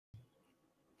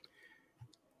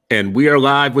And we are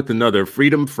live with another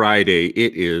Freedom Friday.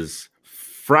 It is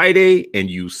Friday, and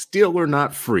you still are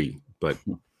not free. But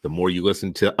the more you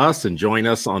listen to us and join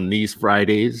us on these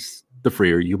Fridays, the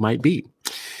freer you might be.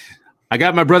 I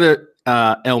got my brother,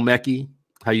 El Mekki.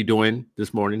 How you doing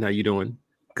this morning? How you doing?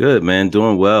 Good, man.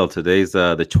 Doing well. Today's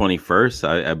the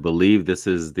 21st. I believe this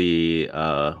is the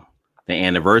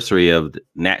anniversary of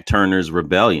Nat Turner's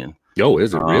Rebellion. Oh,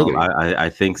 is it really? I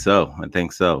think so. I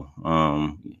think so.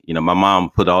 You know, my mom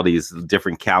put all these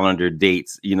different calendar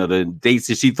dates, you know, the dates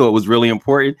that she thought was really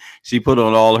important. She put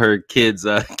on all her kids'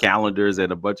 calendars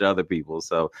and a bunch of other people.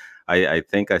 So I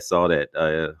think I saw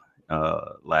that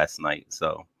last night.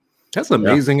 So that's an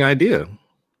amazing idea.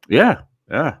 Yeah.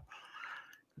 Yeah.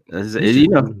 You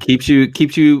know, keeps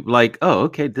you like, oh,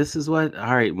 okay, this is what,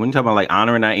 all right. When you talk about like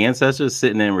honoring our ancestors,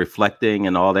 sitting and reflecting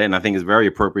and all that, and I think it's very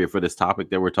appropriate for this topic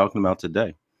that we're talking about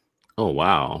today. Oh,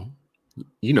 wow.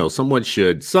 You know,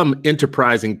 some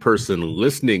enterprising person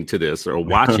listening to this or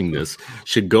watching this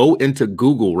should go into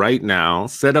Google right now,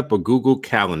 set up a Google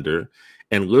calendar,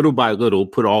 and little by little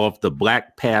put all of the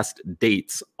Black past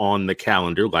dates on the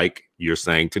calendar, like you're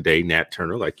saying today, Nat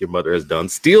Turner, like your mother has done.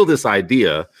 Steal this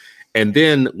idea and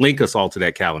then link us all to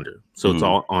that calendar. So it's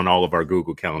all on all of our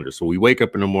Google calendars. So we wake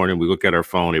up in the morning, we look at our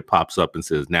phone, it pops up and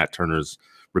says Nat Turner's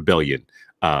Rebellion.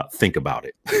 Think about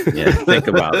it. Yeah, think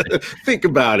about it. Think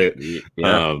about it.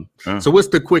 Yeah. So what's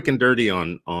the quick and dirty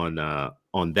on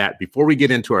that? Before we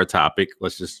get into our topic,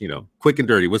 let's just, you know, quick and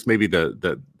dirty. What's maybe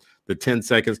the 10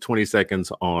 seconds, 20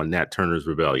 seconds on Nat Turner's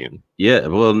Rebellion? Yeah,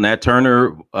 well, Nat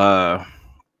Turner,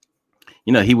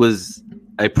 you know, he was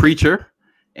a preacher.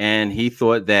 And he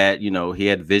thought that, you know, he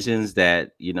had visions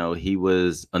that, you know, he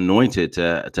was anointed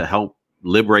to help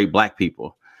liberate Black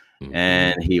people. Mm-hmm.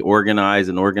 And he organized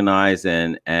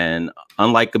and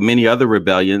unlike many other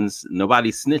rebellions,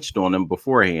 nobody snitched on him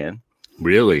beforehand.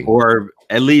 Really? Or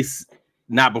at least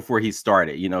not before he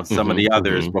started. You know, some of the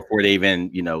others before they even,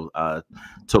 you know,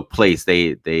 took place,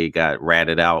 they got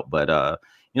ratted out. But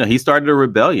you know, he started a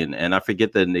rebellion, and I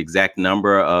forget the exact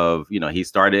number of, you know, he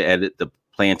started at the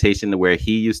plantation where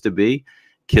he used to be,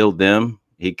 killed them.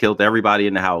 He killed everybody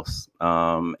in the house.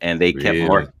 And they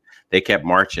kept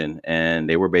marching, and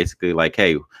they were basically like,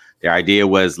 hey, their idea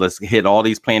was, let's hit all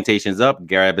these plantations up,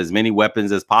 grab as many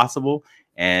weapons as possible,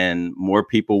 and more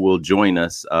people will join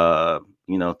us,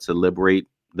 you know, to liberate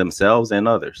themselves and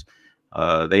others.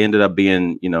 They ended up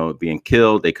being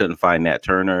killed. They couldn't find Nat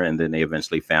Turner, and then they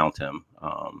eventually found him.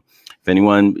 If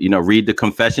anyone, you know, read The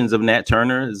Confessions of Nat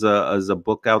Turner is a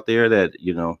book out there that,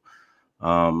 you know,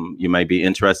 you might be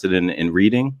interested in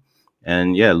reading.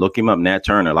 And yeah, look him up, Nat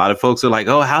Turner. A lot of folks are like,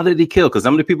 oh, how did he kill? Because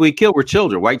some of the people he killed were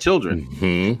children, white children.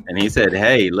 Mm-hmm. And he said,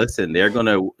 hey, listen,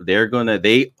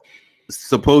 they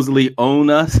supposedly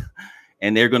own us,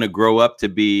 and they're gonna grow up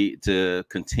to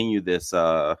continue this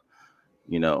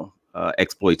you know,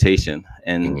 exploitation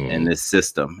and this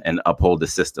system and uphold the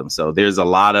system. So there's a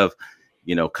lot of,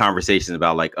 you know, conversations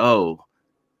about like, oh,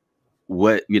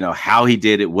 what, you know, how he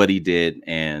did it, what he did.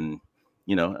 And,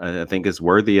 you know, I think it's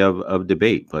worthy of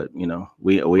debate, but, you know,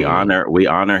 we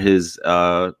honor his,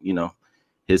 you know,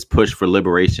 his push for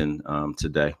liberation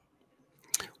today.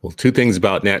 Well, two things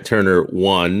about Nat Turner.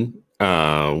 One,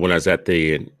 when I was at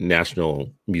the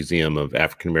National Museum of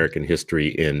African-American History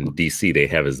in DC, they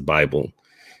have his Bible.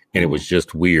 And it was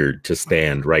just weird to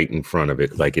stand right in front of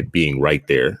it, like it being right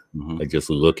there, like just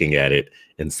looking at it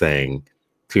and saying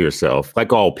to yourself,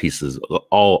 like all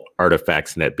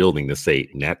artifacts in that building, to say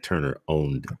Nat Turner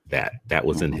owned that. That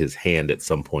was in his hand at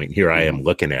some point. Here I am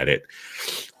looking at it.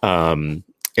 And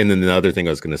then the other thing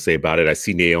I was going to say about it, I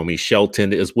see Naomi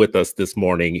Shelton is with us this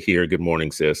morning here. Good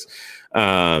morning, sis.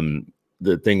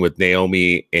 The thing with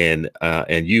Naomi and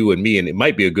you and me, and it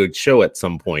might be a good show at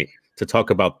some point to talk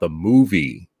about the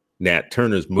movie, Nat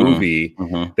Turner's movie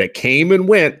that came and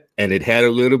went, and it had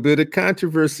a little bit of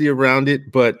controversy around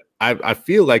it, but I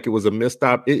feel like it was a missed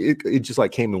it just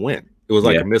like came and went. It was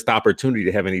like a missed opportunity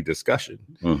to have any discussion.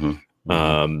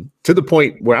 To the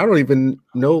point where I don't even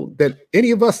know that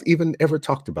any of us even ever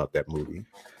talked about that movie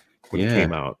when it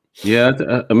came out.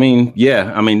 I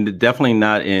mean, definitely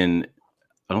not in,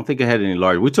 I don't think it had any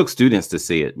large, we took students to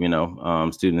see it, you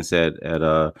know, students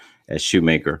at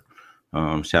Shoemaker.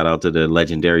 Shout out to the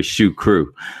legendary Shoe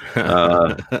Crew. You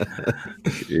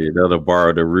know, to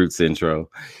borrow the Roots intro.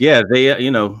 Yeah, they,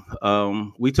 you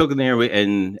know, we took it there,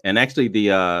 and actually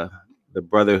the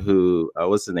brother who,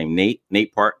 what's his name,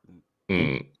 Nate Park.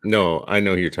 No, I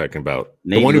know who you're talking about.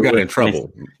 The one who got in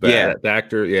trouble. The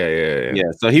actor.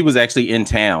 Yeah. So he was actually in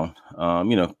town.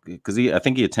 You know, because I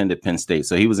think he attended Penn State,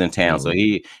 so he was in town. So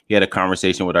he had a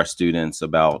conversation with our students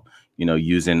about, you know,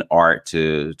 using art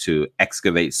to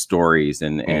excavate stories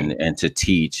and to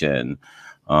teach and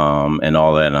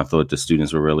all that. And I thought the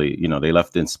students were really, you know, they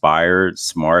left inspired,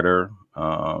 smarter,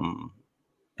 and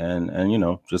you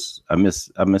know, just I miss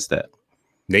that.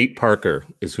 Nate Parker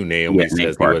is who Naomi says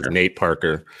he was. Nate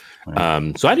Parker.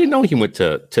 Right. So I didn't know he went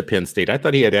to Penn State. I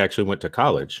thought he had actually went to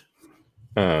college.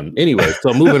 Anyway,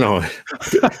 so moving on.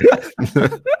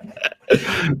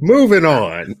 Moving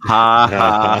on.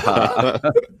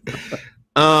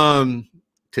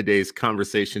 Today's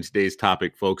conversation, today's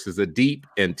topic, folks, is a deep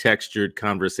and textured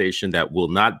conversation that will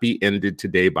not be ended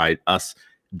today by us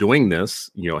doing this,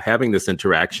 you know, having this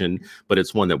interaction, but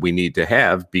it's one that we need to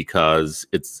have because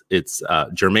it's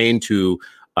germane to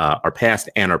our past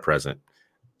and our present.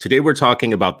 Today, we're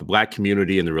talking about the Black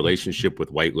community and the relationship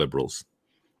with white liberals.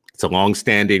 It's a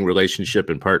longstanding relationship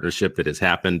and partnership that has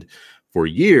happened for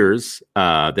years,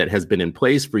 that has been in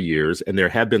place for years, and there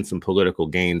have been some political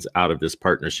gains out of this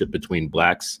partnership between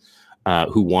Blacks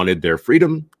who wanted their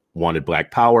freedom, wanted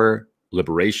Black power,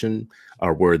 liberation,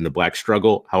 or were in the Black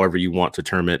struggle, however you want to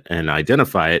term it and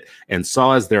identify it, and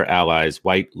saw as their allies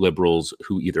white liberals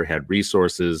who either had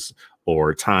resources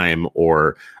or time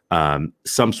or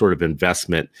some sort of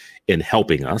investment in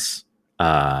helping us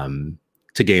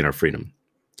to gain our freedom.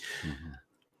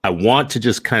 I want to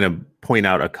just kind of point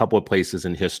out a couple of places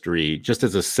in history, just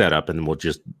as a setup, and we'll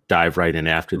just dive right in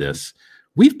after this.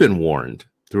 We've been warned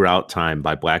throughout time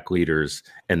by Black leaders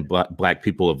and Black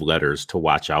people of letters to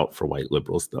watch out for white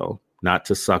liberals, though, not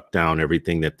to suck down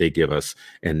everything that they give us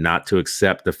and not to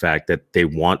accept the fact that they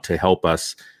want to help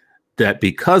us, that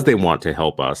because they want to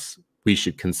help us, we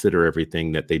should consider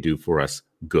everything that they do for us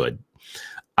good.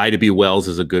 Ida B. Wells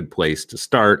is a good place to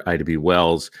start. Ida B.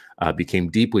 Wells became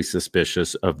deeply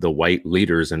suspicious of the white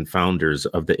leaders and founders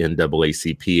of the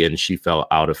NAACP, and she fell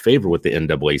out of favor with the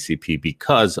NAACP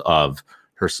because of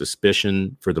her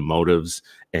suspicion for the motives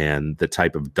and the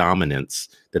type of dominance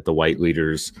that the white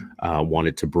leaders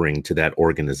wanted to bring to that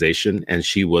organization. And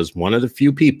she was one of the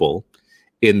few people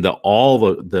in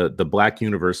the Black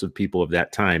universe of people of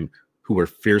that time who were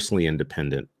fiercely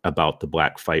independent about the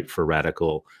Black fight for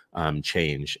radical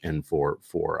change and for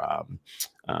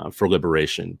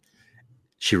liberation.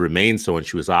 She remained so, and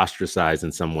she was ostracized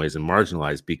in some ways and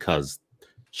marginalized because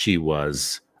she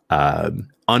was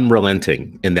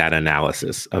unrelenting in that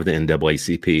analysis of the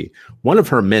NAACP. One of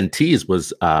her mentees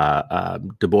was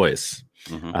Du Bois.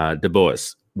 Du Bois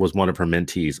was one of her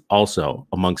mentees, also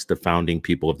amongst the founding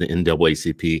people of the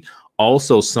NAACP.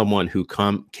 Also, someone who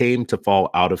came to fall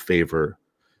out of favor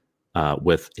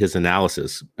with his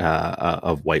analysis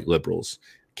of white liberals,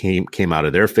 came out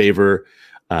of their favor.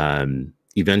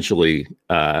 Eventually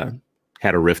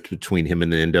had a rift between him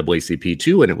and the NAACP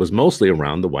too, and it was mostly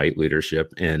around the white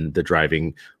leadership and the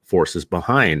driving forces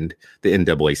behind the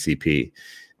NAACP.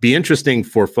 Be interesting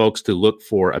for folks to look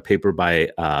for a paper by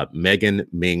Megan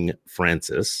Ming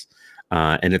Francis,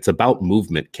 and it's about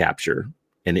movement capture.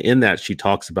 And in that, she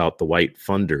talks about the white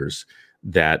funders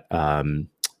that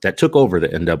that took over the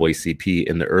NAACP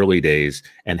in the early days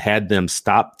and had them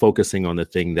stop focusing on the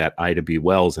thing that Ida B.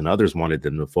 Wells and others wanted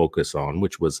them to focus on,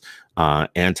 which was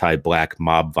anti-Black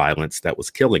mob violence that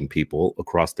was killing people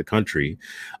across the country,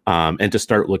 and to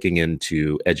start looking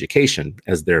into education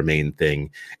as their main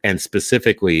thing, and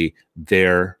specifically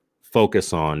their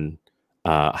focus on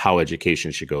how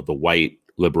education should go, the white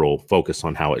liberal focus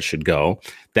on how it should go.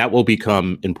 That will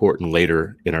become important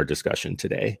later in our discussion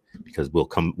today, because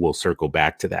we'll circle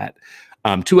back to that.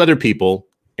 Two other people,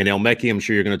 and Elmeki, I'm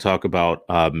sure you're going to talk about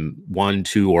one,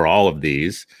 two, or all of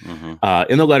these.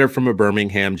 In the letter from a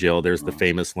Birmingham jail, there's the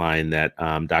famous line that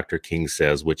Dr. King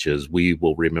says, which is, "We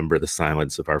will remember the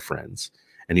silence of our friends."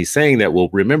 And he's saying that we'll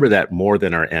remember that more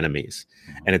than our enemies.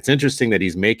 And it's interesting that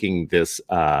he's making this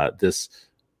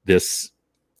this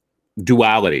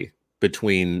duality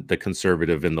between the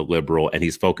conservative and the liberal, and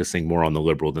he's focusing more on the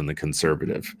liberal than the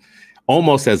conservative,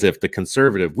 almost as if the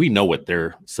conservative, we know what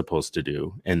they're supposed to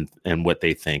do and what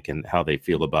they think and how they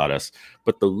feel about us.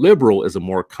 But the liberal is a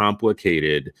more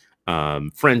complicated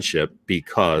friendship,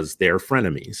 because they're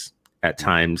frenemies. At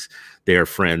times, they are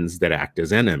friends that act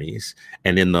as enemies.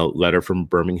 And in the letter from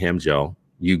Birmingham jail,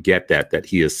 you get that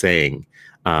he is saying,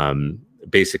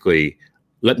 basically,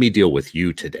 let me deal with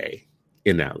you today.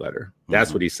 In that letter,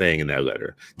 that's what he's saying in that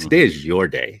letter. Today is your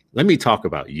day. Let me talk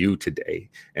about you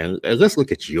today, and let's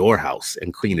look at your house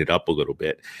and clean it up a little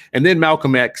bit. And then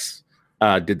Malcolm X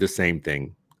did the same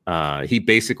thing. He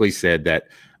basically said that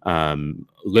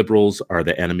liberals are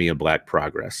the enemy of Black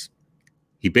progress.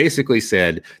 He basically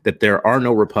said that there are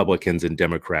no Republicans and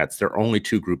Democrats. There are only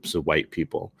two groups of white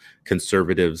people,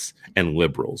 conservatives and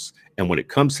liberals. And when it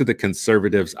comes to the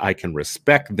conservatives, I can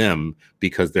respect them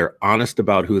because they're honest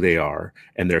about who they are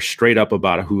and they're straight up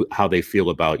about how they feel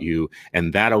about you.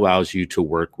 And that allows you to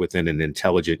work within an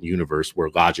intelligent universe where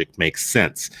logic makes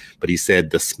sense. But he said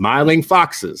the smiling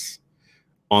foxes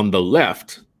on the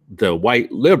left, the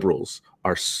white liberals,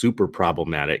 are super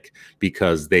problematic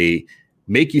because they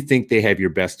make you think they have your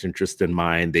best interest in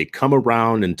mind. They come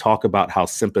around and talk about how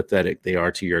sympathetic they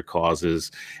are to your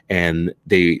causes, and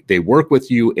they work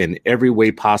with you in every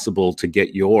way possible to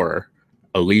get your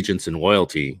allegiance and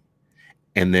loyalty.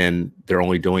 And then they're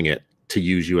only doing it to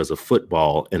use you as a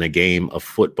football in a game of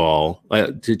football,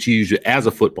 to use you as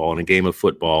a football in a game of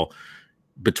football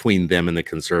between them and the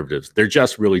conservatives. They're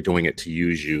just really doing it to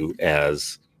use you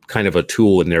as kind of a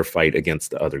tool in their fight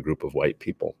against the other group of white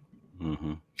people.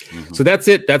 Mm-hmm. Mm-hmm. So that's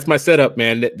it. That's my setup,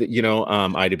 man. You know,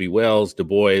 Ida B. Wells, Du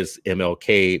Bois,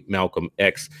 MLK, Malcolm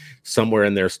X, somewhere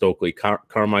in there, Stokely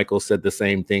Carmichael said the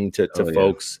same thing to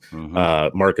folks. Yeah.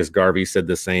 Mm-hmm. Marcus Garvey said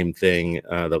the same thing.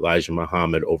 Elijah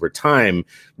Muhammad. Over time,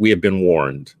 we have been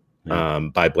warned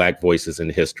by Black voices in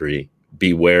history.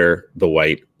 Beware the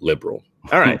white liberal.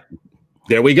 All right.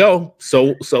 There we go.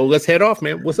 So let's head off,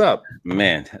 man. What's up,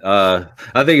 man?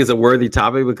 I think it's a worthy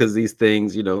topic because these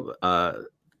things, you know,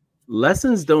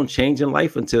 lessons don't change in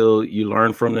life until you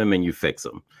learn from them and you fix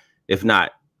them. If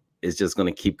not, it's just going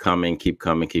to keep coming, keep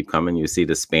coming, keep coming. You see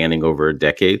this spanning over a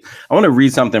decade. I want to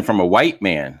read something from a white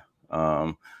man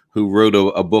who wrote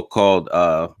a book called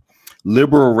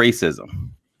Liberal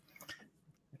Racism.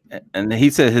 And he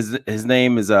said his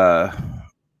name is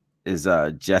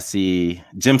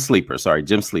Jim Sleeper. Sorry,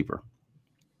 Jim Sleeper.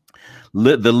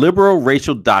 The liberal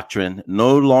racial doctrine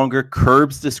no longer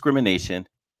curbs discrimination.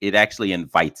 It actually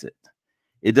invites it.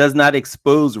 It does not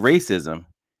expose racism.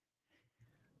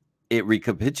 It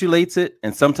recapitulates it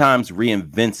and sometimes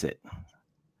reinvents it.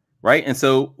 Right. And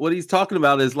so what he's talking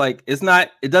about is like,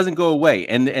 it doesn't go away.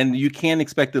 And you can't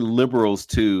expect the liberals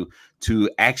to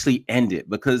actually end it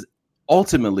because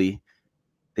ultimately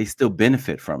they still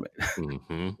benefit from it.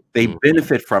 Mm-hmm. They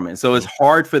benefit from it. So it's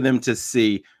hard for them to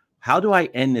see, how do I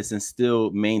end this and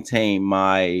still maintain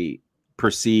my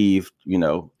perceived, you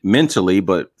know, mentally,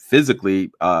 but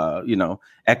physically, you know,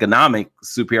 economic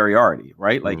superiority,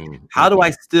 right? Like, how do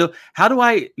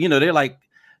I, you know, they're like,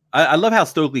 I love how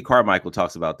Stokely Carmichael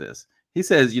talks about this. He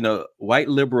says, you know, white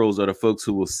liberals are the folks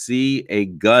who will see a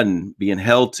gun being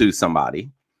held to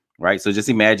somebody, right? So just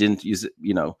imagine,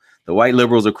 you know, the white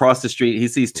liberals across the street, he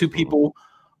sees two people,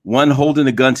 one holding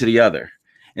a gun to the other.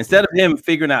 Instead of him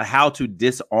figuring out how to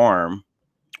disarm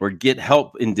or get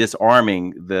help in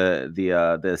disarming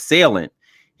the assailant,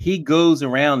 he goes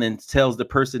around and tells the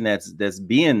person that's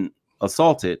being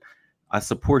assaulted, I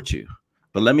support you,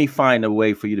 but let me find a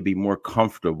way for you to be more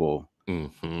comfortable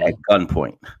at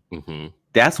gunpoint.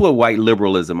 That's what white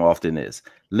liberalism often is.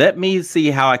 Let me see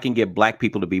how I can get Black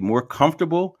people to be more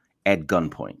comfortable at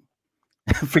gunpoint.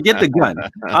 Forget the gun.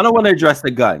 I don't want to address the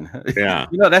gun. Yeah.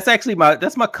 You know, that's actually my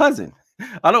cousin.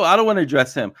 I don't want to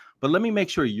address him, but let me make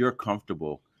sure you're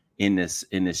comfortable in this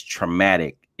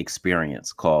traumatic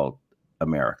experience called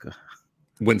America.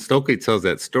 When Stokely tells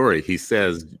that story, he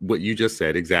says what you just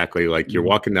said exactly. Like, you're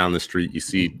walking down the street, you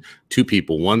see two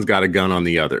people, one's got a gun on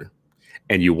the other,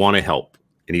 and you want to help.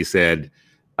 And he said,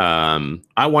 I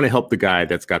want to help the guy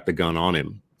that's got the gun on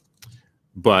him.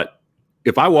 But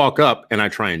if I walk up and I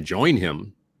try and join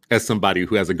him as somebody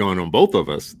who has a gun on both of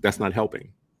us, that's not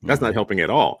helping. That's not helping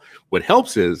at all. What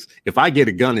helps is if I get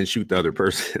a gun and shoot the other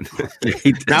person.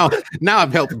 now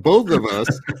I've helped both of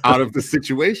us out of the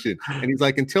situation. And he's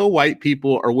like, until white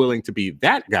people are willing to be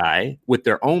that guy with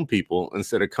their own people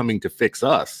instead of coming to fix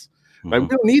us, like, we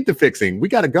don't need the fixing. We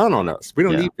got a gun on us. We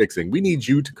don't need fixing. We need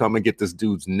you to come and get this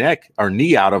dude's neck or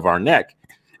knee out of our neck.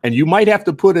 And you might have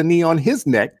to put a knee on his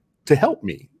neck to help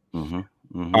me.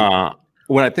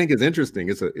 What I think is interesting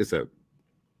is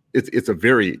it's a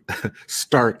very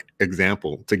stark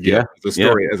example to give as a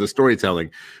story, as a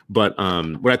storytelling. But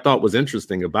what I thought was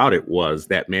interesting about it was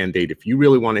that mandate. If you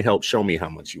really want to help, show me how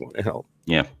much you want to help.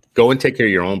 Yeah. Go and take care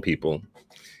of your own people and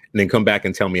then come back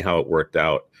and tell me how it worked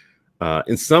out.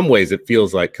 In some ways, it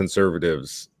feels like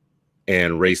conservatives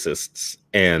and racists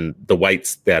and the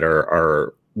whites that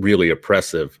are really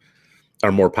oppressive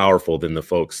are more powerful than the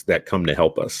folks that come to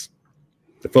help us.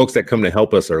 The folks that come to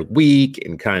help us are weak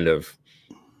and kind of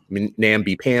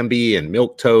namby-pamby and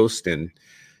milquetoast, and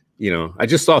I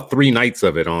just saw 3 nights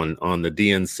of it on the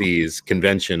DNC's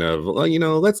convention of,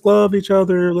 well, let's love each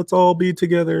other. Let's all be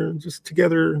together, just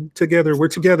together. We're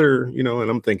together, and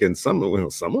I'm thinking some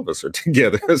of us are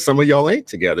together. Some of y'all ain't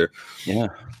together. Yeah.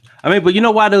 I mean, but you know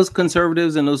why those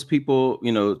conservatives and those people,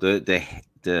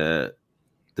 the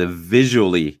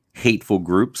visually hateful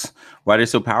groups, why they're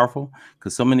so powerful?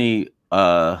 Because so many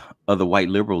other white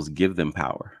liberals give them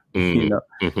power.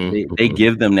 They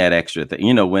give them that extra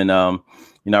thing.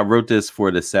 When I wrote this for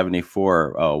the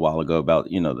 74 a while ago about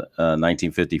the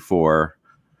 1954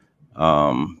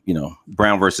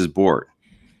 Brown versus Board.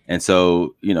 And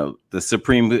so the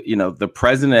Supreme, the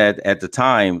president at the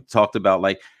time talked about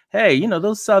like, hey,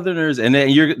 those Southerners, and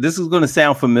then this is going to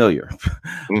sound familiar.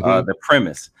 The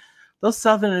premise, those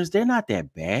Southerners, they're not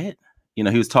that bad. He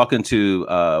was talking to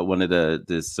one of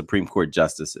the Supreme Court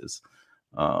justices.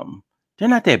 They're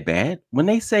not that bad. When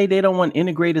they say they don't want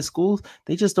integrated schools,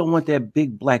 they just don't want that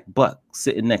big black buck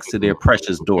sitting next to their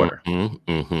precious daughter.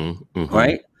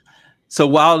 Right? So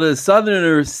while the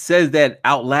Southerners says that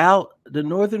out loud, the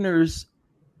Northerners,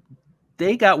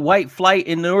 they got white flight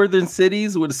in northern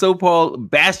cities with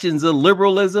so-called bastions of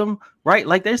liberalism, right?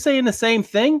 Like they're saying the same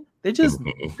thing. They're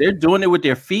doing it with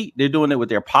their feet. They're doing it with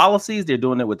their policies. They're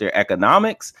doing it with their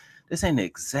economics. They're saying the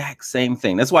exact same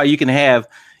thing. That's why you can have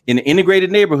in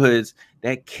integrated neighborhoods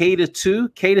that K to 2,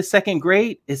 K to 2nd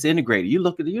grade is integrated. You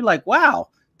look at it, you're like, wow,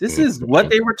 this is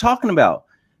what they were talking about.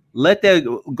 Let that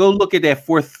go look at that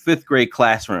 4th, 5th grade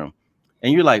classroom.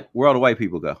 And you're like, where all the white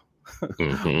people go?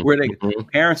 Where they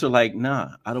parents are like,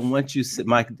 nah, I don't want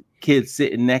my kids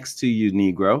sitting next to you,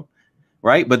 Negro.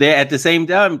 Right. But they're at the same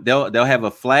time, they'll have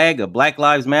a flag, a Black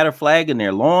Lives Matter flag in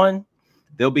their lawn.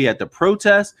 They'll be at the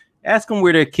protest. Ask them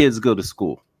where their kids go to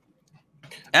school.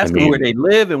 Ask them where they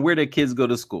live and where their kids go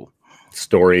to school.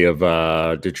 Story of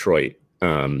Detroit.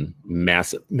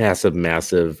 Massive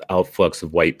outflux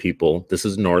of white people. This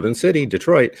is Northern City,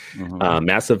 Detroit.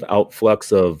 Massive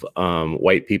outflux of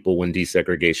white people when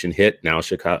desegregation hit. Now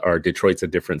Detroit's a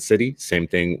different city. Same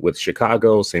thing with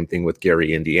Chicago. Same thing with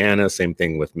Gary, Indiana. Same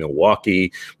thing with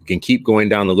Milwaukee. We can keep going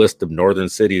down the list of northern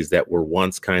cities that were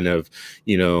once kind of,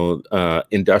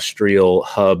 industrial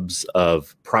hubs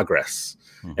of progress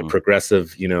and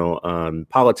progressive,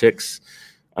 politics.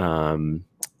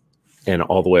 And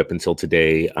all the way up until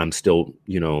today, I'm still,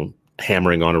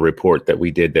 hammering on a report that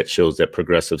we did that shows that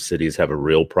progressive cities have a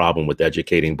real problem with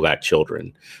educating Black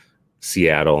children.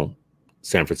 Seattle,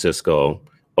 San Francisco,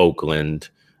 Oakland,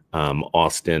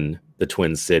 Austin, the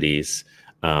Twin Cities,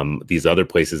 these other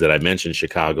places that I mentioned,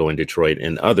 Chicago and Detroit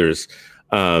and others,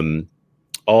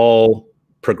 all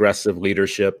progressive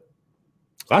leadership,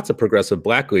 lots of progressive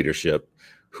Black leadership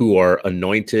who are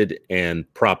anointed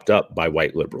and propped up by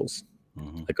white liberals.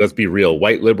 Like, let's be real.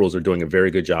 White liberals are doing a very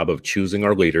good job of choosing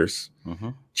our leaders,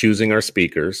 choosing our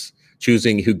speakers,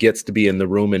 choosing who gets to be in the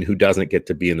room and who doesn't get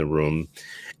to be in the room.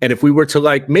 And if we were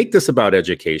to make this about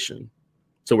education,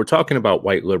 so we're talking about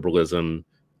white liberalism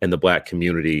and the Black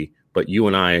community, but you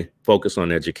and I focus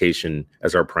on education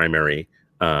as our primary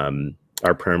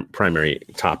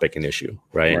topic and issue,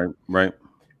 right? Right.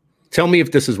 Tell me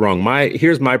if this is wrong.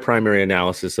 Here's my primary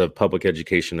analysis of public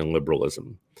education and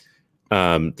liberalism.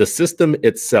 The system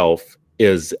itself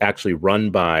is actually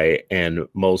run by and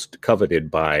most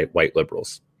coveted by white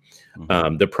liberals.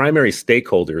 The primary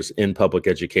stakeholders in public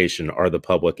education are the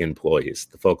public employees,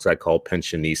 the folks I call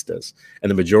pensionistas,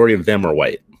 and the majority of them are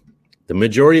white. The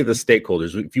majority of the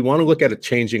stakeholders, if you want to look at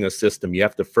changing a system, you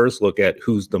have to first look at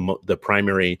who's the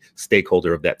primary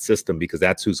stakeholder of that system, because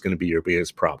that's who's going to be your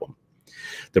biggest problem.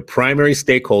 The primary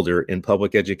stakeholder in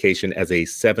public education as a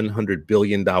 $700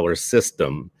 billion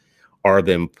system are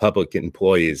the public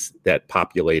employees that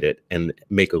populate it and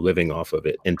make a living off of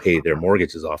it and pay their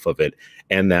mortgages off of it.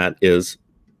 And that is,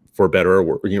 for better or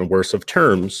worse of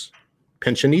terms,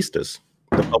 pensionistas,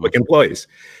 the public employees.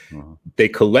 They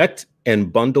collect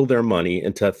and bundle their money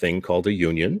into a thing called a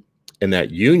union, and that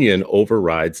union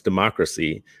overrides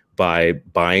democracy by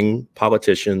buying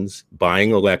politicians,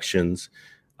 buying elections,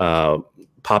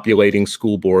 populating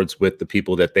school boards with the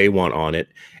people that they want on it.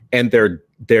 And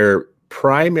their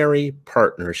primary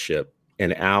partnership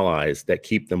and allies that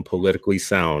keep them politically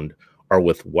sound are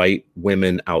with white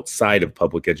women outside of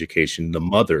public education, the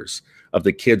mothers of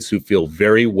the kids who feel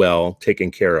very well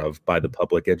taken care of by the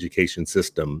public education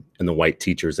system and the white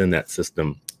teachers in that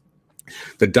system.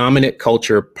 The dominant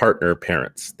culture partner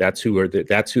parents, that's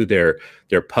who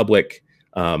their public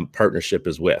partnership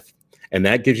is with. And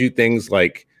that gives you things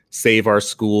like Save Our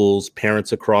Schools,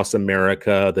 Parents Across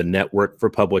America, the Network for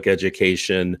Public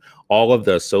Education, all of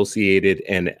the associated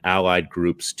and allied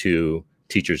groups to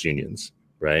teachers unions,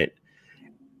 right?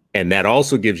 And that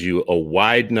also gives you a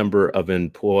wide number of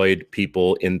employed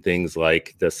people in things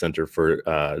like the Center for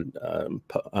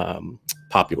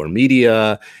Popular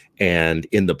Media and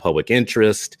in the public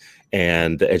interest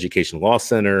and the Education Law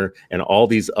Center and all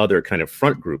these other kind of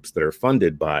front groups that are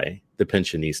funded by the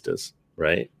pensionistas,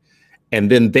 right? And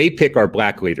then they pick our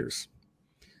Black leaders.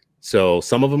 So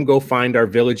some of them go find our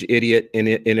village idiot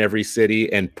in every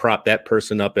city and prop that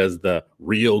person up as the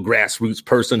real grassroots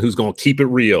person who's going to keep it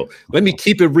real. Let me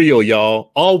keep it real,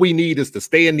 y'all. All we need is to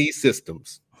stay in these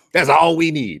systems. That's all we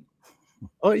need.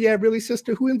 Oh, yeah, really,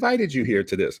 sister? Who invited you here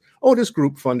to this? Oh, this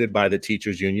group funded by the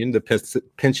teachers union, the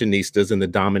pensionistas and the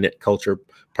dominant culture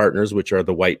partners, which are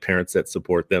the white parents that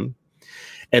support them.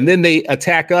 And then they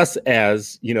attack us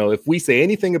as, you know, if we say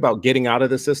anything about getting out of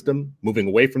the system, moving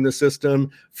away from the system,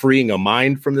 freeing a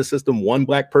mind from the system, one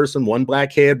Black person, one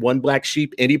Black head, one Black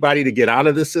sheep, anybody to get out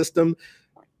of the system,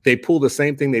 they pull the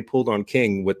same thing they pulled on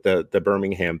King with the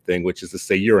Birmingham thing, which is to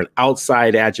say you're an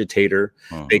outside agitator.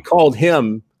 They called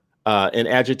him an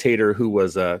agitator who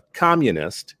was a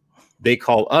communist. They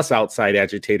call us outside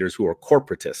agitators who are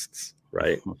corporatists,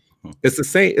 right? It's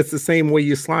the same way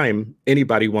you slime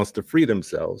anybody who wants to free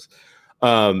themselves.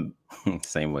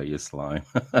 Same way you slime.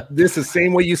 This is the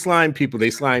same way you slime people. They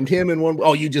slimed him in one.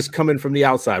 Oh, you just coming from the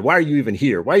outside. Why are you even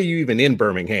here? Why are you even in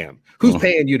Birmingham? Who's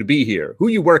paying you to be here? Who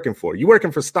you working for? You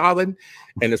working for Stalin?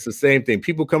 And it's the same thing.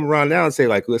 People come around now and say,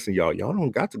 like, listen, y'all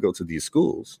don't got to go to these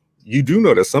schools. You do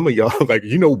know that some of y'all, like,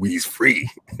 you know, we's free.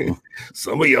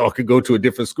 Some of y'all could go to a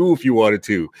different school if you wanted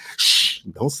to. Shh,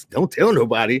 don't tell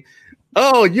nobody.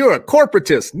 Oh, you're a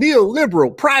corporatist,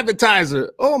 neoliberal, privatizer.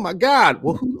 Oh my God.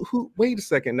 Well, who wait a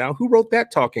second now. Who wrote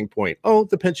that talking point? Oh,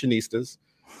 the pensionistas.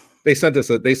 They sent us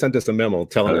a memo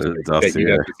telling us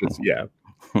that yeah.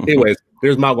 Anyways,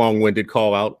 there's my long-winded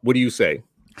call out. What do you say?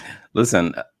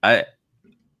 Listen,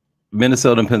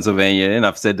 Minnesota and Pennsylvania, and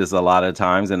I've said this a lot of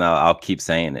times, and I'll keep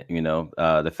saying it, you know,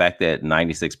 the fact that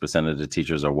 96% of the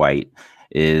teachers are white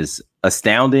is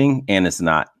astounding, and it's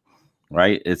not.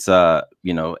 Right. It's,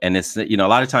 you know, and it's, you know, a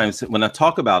lot of times when I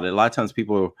talk about it, a lot of times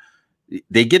people,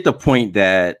 they get the point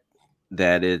that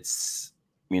it's,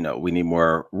 you know, we need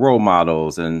more role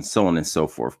models and so on and so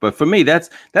forth. But for me, that's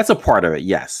a part of it.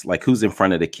 Yes. Like who's in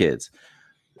front of the kids.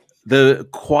 The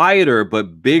quieter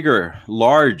but bigger,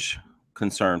 large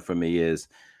concern for me is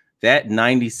that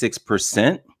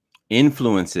 96%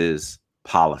 influences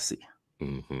policy.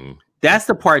 That's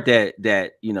the part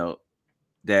that, you know,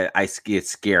 that I get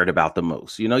scared about the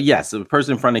most. You know, yes, the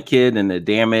person in front of the kid and the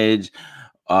damage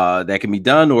that can be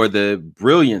done or the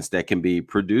brilliance that can be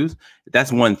produced,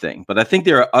 that's one thing. But I think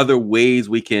there are other ways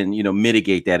we can, you know,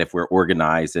 mitigate that if we're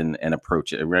organized and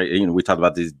approach it, right? You know, we talked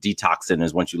about these detox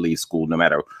centers once you leave school, no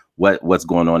matter what's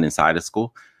going on inside of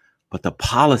school. But the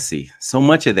policy, so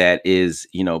much of that is,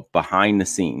 you know, behind the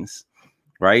scenes,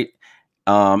 right?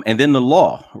 And then the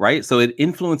law, right? So it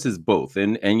influences both.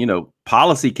 And, you know,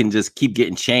 policy can just keep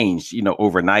getting changed, you know,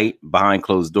 overnight behind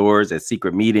closed doors at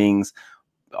secret meetings.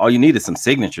 All you need is some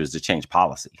signatures to change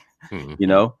policy, you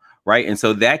know, right? And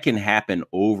so that can happen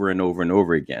over and over and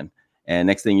over again. And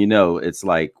next thing you know, it's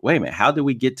like, wait a minute, how did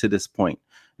we get to this point?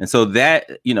 And so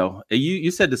that, you know, you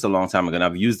said this a long time ago, and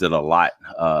I've used it a lot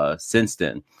since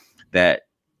then, that,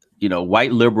 you know,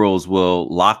 white liberals will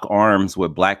lock arms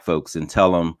with Black folks and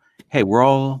tell them, hey, we're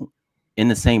all in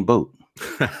the same boat.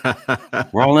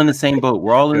 We're all in the same boat.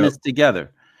 We're all in this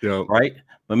together. Right.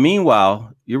 But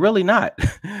meanwhile, you're really not.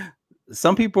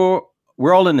 Some people,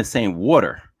 we're all in the same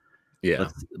water. Yeah.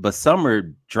 But some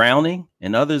are drowning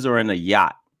and others are in a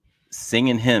yacht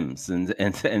singing hymns and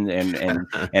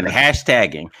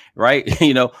hashtagging, right?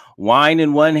 You know, wine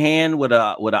in one hand with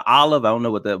a olive. I don't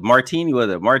know what the martini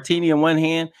with a martini in one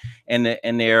hand and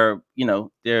their, you know,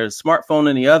 their smartphone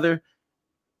in the other.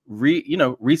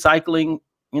 Recycling,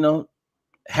 you know,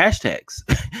 hashtags.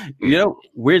 You know,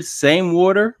 we're the same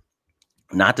water,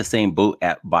 not the same boat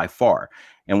by far.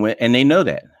 And they know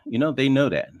that, you know, they know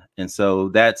that. And so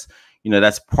that's, you know,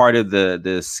 that's part of the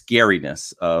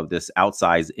scariness of this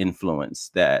outsized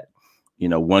influence that, you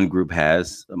know, one group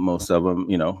has. Most of them,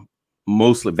 you know,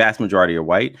 mostly vast majority are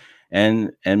white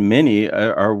and many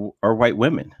are white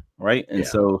women. Right. And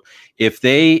so if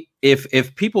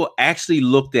people actually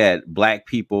looked at Black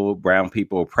people, brown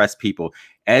people, oppressed people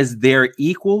as their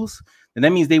equals, then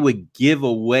that means they would give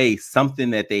away something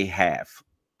that they have,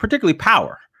 particularly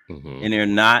power. And they're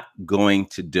not going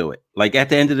to do it. Like at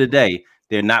the end of the day,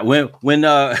 they're not. When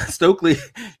Stokely,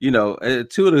 you know,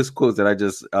 two of those quotes that I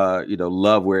just, you know,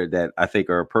 love that I think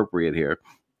are appropriate here.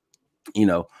 You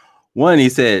know, one, he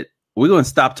said, we're going to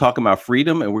stop talking about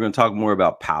freedom and we're going to talk more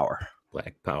about power.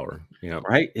 Black power. Yeah.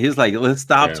 Right. He's like, let's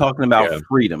stop talking about yeah.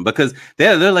 freedom, because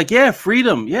they're like, yeah,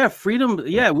 freedom. Yeah, freedom.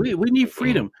 Yeah, we need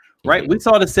freedom. Right. We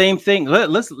saw the same thing.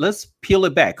 Let's peel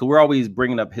it back, because we're always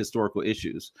bringing up historical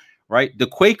issues. Right. The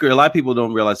Quaker, a lot of people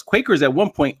don't realize Quakers at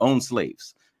one point owned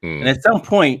slaves. And at some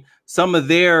point, some of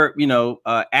their,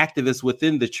 activists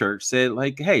within the church said,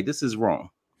 like, hey, this is wrong.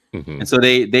 And so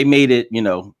they made it,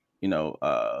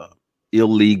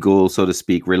 illegal, so to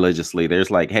speak, religiously. There's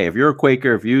like, hey, if you're a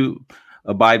Quaker, if you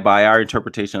abide by our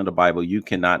interpretation of the Bible, you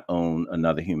cannot own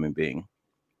another human being.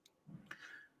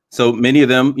 So many of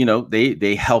them,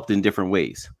 they helped in different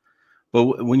ways.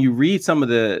 But when you read some of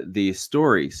the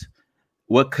stories,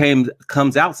 what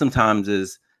comes out sometimes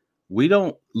is, we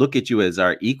don't look at you as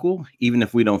our equal, even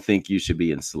if we don't think you should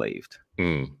be enslaved.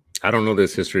 I don't know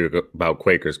this history about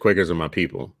Quakers. Quakers are my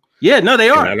people. Yeah, no, they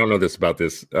are. And I don't know this about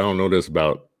this. I don't know this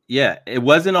about. Yeah, it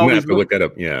wasn't always. Have to look that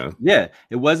up. Yeah, yeah,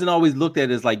 it wasn't always looked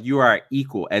at as like you are our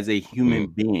equal as a human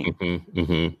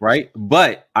being, right?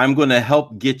 But I'm going to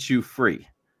help get you free.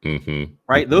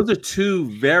 Right. Those are two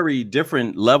very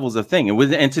different levels of thing.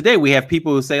 And today we have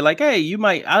people who say like, hey,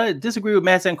 I disagree with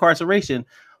mass incarceration,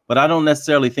 but I don't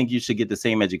necessarily think you should get the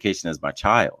same education as my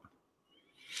child.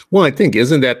 Well, I think,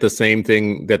 isn't that the same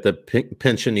thing that the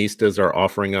pensionistas are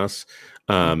offering us?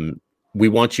 We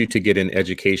want you to get an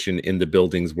education in the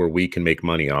buildings where we can make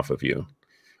money off of you.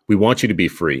 We want you to be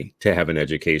free to have an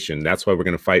education. That's why we're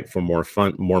going to fight for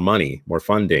more money, more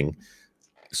funding,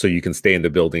 so you can stay in the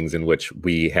buildings in which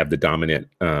we have the dominant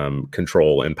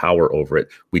control and power over it.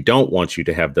 We don't want you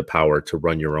to have the power to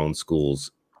run your own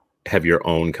schools, have your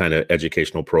own kind of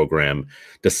educational program,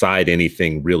 decide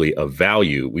anything really of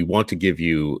value. We want to give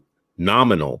you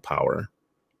nominal power,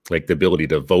 like the ability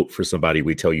to vote for somebody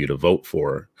we tell you to vote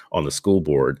for on the school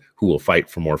board, who will fight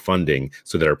for more funding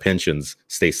so that our pensions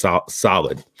stay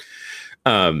solid.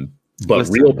 But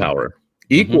real power,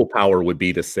 equal power would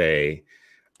be to say,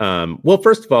 well,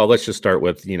 first of all, let's just start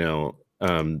with,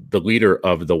 the leader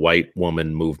of the white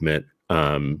woman movement,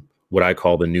 what I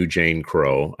call the new Jane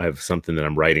Crow. I have something that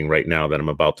I'm writing right now that I'm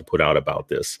about to put out about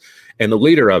this. And the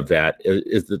leader of that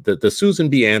is the Susan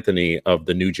B. Anthony of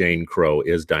the new Jane Crow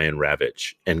is Diane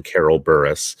Ravitch and Carol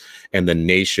Burris and the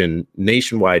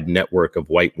nationwide network of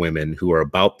white women who are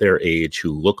about their age,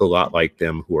 who look a lot like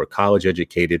them, who are college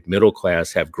educated, middle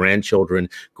class, have grandchildren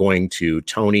going to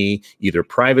Tony, either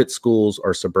private schools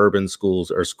or suburban schools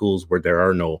or schools where there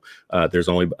are no, there's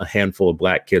only a handful of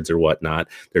black kids or whatnot.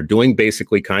 They're doing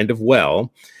basically kind of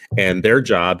well. And their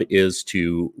job is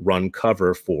to run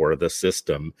cover for the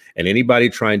system. And anybody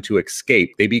trying to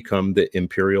escape, they become the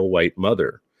imperial white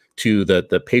mother to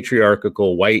the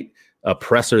patriarchal white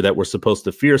oppressor that we're supposed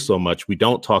to fear so much. We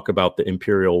don't talk about the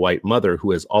imperial white mother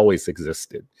who has always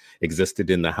existed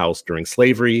in the house during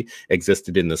slavery,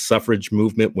 existed in the suffrage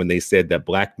movement when they said that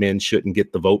black men shouldn't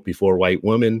get the vote before white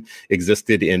women,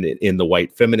 existed in the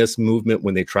white feminist movement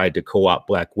when they tried to co-opt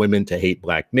black women to hate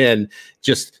black men.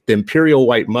 Just the imperial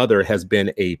white mother has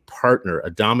been a partner, a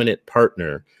dominant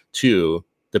partner to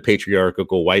the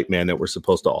patriarchal white man that we're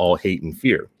supposed to all hate and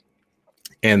fear.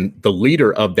 And the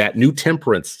leader of that new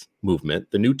temperance movement,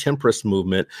 the new temperance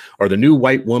movement, or the new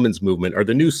white woman's movement, or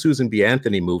the new Susan B.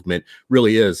 Anthony movement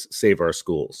really is Save Our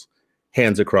Schools.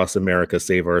 Hands Across America,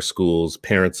 Save Our Schools,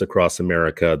 Parents Across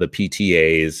America, the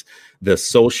PTAs, the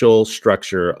social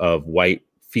structure of white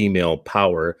female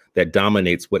power that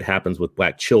dominates what happens with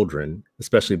black children,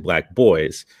 especially black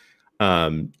boys,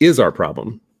 is our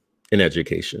problem in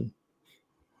education.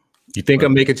 You think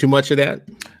I'm making too much of that?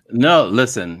 No,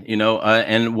 listen,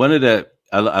 and one of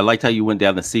I liked how you went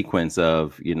down the sequence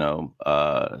of,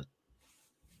 the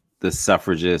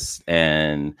suffragists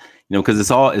and, because it's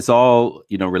all,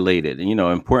 related. And,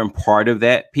 important part of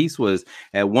that piece was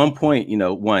at one point,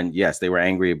 one, yes, they were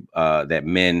angry that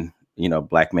men,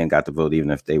 black men got to vote,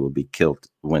 even if they would be killed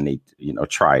when they,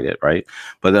 tried it. Right.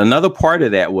 But another part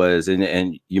of that was,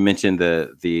 and you mentioned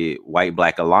the white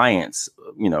black alliance,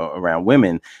 around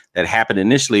women that happened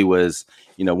initially was,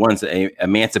 one's a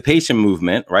emancipation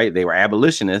movement, right? They were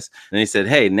abolitionists, and they said,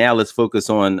 hey, now let's focus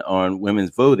on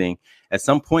women's voting. At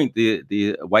some point,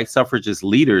 the white suffragist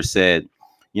leaders said,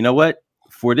 you know what,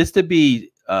 for this to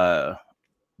be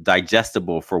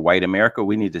digestible for white America,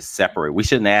 we need to separate. We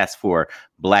shouldn't ask for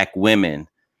black women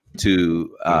to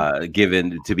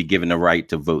be given the right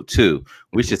to vote too.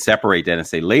 We should separate that and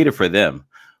say later for them,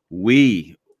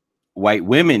 we white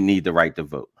women need the right to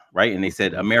vote. Right. And they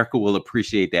said America will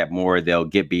appreciate that more. They'll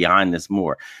get beyond this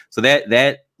more. So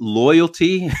that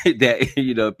loyalty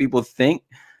that, people think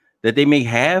that they may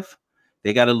have,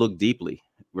 they got to look deeply,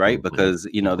 right? Because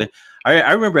you know,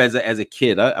 I remember as a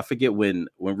kid, I forget when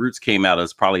Roots came out, it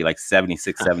was probably like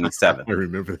 76, 77. I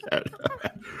remember that.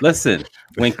 Listen,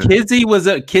 when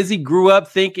Kizzy grew up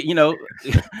thinking, you know,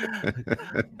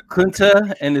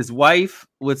 Kunta and his wife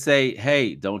would say,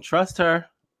 "Hey, don't trust her."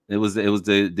 It was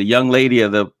the young lady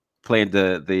of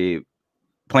the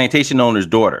plantation owner's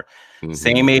daughter,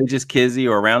 same age as Kizzy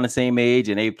or around the same age,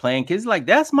 and they playing Kizzy like,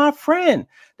 "That's my friend.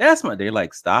 That's my." They're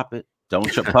like, "Stop it! Don't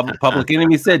Public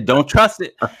Enemy said, don't trust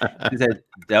it." He said,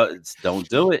 "Don't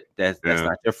do it. That's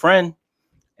not your friend."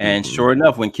 And sure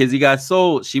enough, when Kizzy got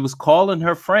sold, she was calling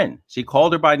her friend. She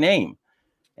called her by name.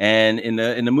 And in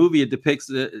the movie, it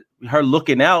depicts her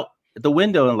looking out at the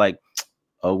window and like,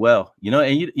 oh, well, you know,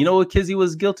 and you know what Kizzy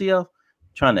was guilty of?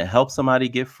 Trying to help somebody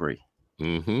get free.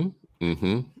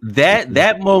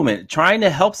 That moment, trying to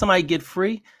help somebody get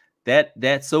free,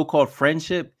 that so-called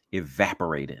friendship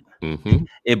evaporated.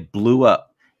 It blew up.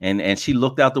 And she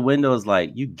looked out the window, was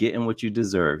like, you getting what you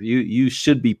deserve. You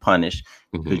should be punished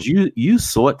because you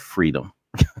sought freedom.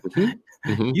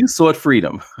 You sought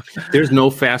freedom. There's no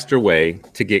faster way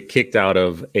to get kicked out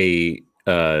of a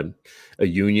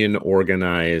union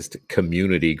organized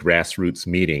community grassroots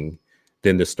meeting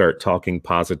than to start talking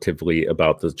positively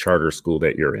about the charter school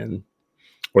that you're in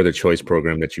or the choice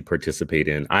program that you participate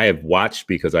in. I have watched,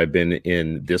 because I've been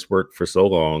in this work for so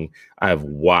long, I've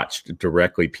watched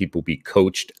directly people be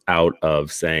coached out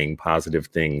of saying positive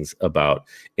things about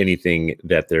anything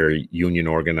that their union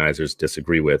organizers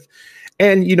disagree with.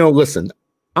 And, you know, listen,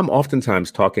 I'm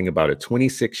oftentimes talking about a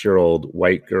 26-year-old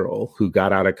white girl who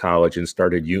got out of college and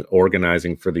started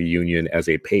organizing for the union as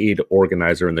a paid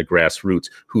organizer in the grassroots,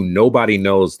 who nobody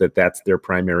knows that that's their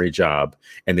primary job.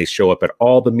 And they show up at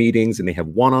all the meetings and they have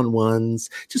one-on-ones.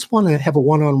 Just want to have a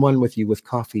one-on-one with you with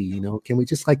coffee. You know, can we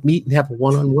just like meet and have a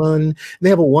one-on-one? And they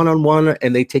have a one-on-one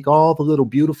and they take all the little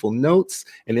beautiful notes.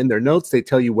 And in their notes, they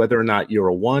tell you whether or not you're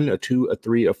a 1, a 2, a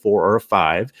 3, a 4, or a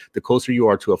 5. The closer you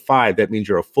are to a 5, that means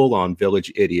you're a full-on village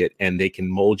idiot, and they can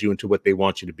mold you into what they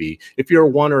want you to be. If you're a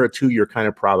 1 or a 2, you're kind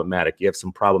of problematic. You have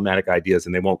some problematic ideas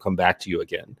and they won't come back to you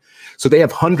again. So they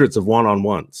have hundreds of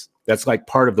one-on-ones. That's like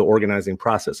part of the organizing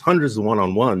process, hundreds of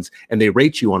one-on-ones, and they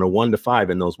rate you on a 1 to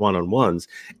 5 in those one-on-ones.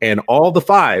 And all the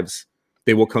 5s,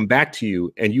 they will come back to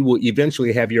you, and you will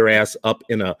eventually have your ass up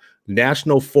in a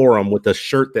national forum with a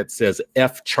shirt that says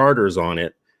F Charters on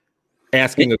it,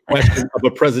 asking a question of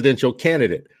a presidential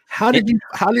candidate. How did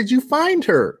you find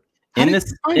her? In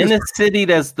a city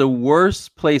that's the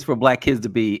worst place for Black kids to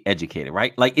be educated,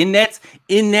 right? Like in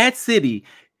that city,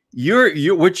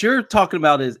 you're what you're talking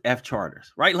about is F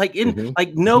Charters, right? Like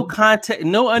like no context,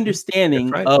 no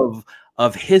understanding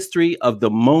of history, of the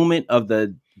moment, of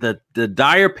the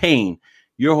dire pain,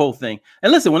 your whole thing.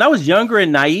 And listen, when I was younger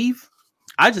and naive,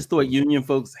 I just thought union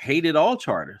folks hated all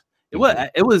charters. It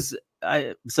was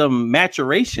some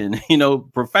maturation, you know,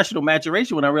 professional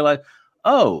maturation, when I realized,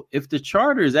 oh, if the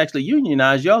charter is actually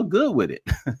unionized, y'all good with it.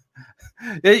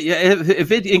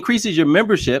 If it increases your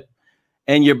membership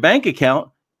and your bank account,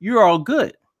 you're all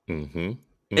good.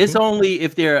 It's only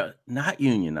if they're not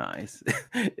unionized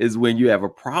is when you have a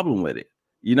problem with it,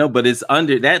 you know, but it's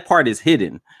under, that part is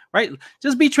hidden, right?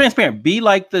 Just be transparent. Be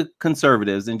like the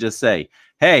conservatives and just say,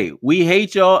 hey, we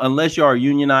hate y'all unless y'all are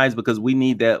unionized because we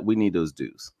need that. We need those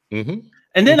dues. And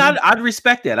then I'd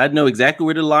respect that. I'd know exactly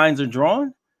where the lines are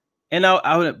drawn. And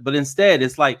but instead,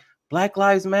 it's like Black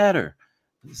Lives Matter.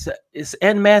 It's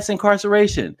end mass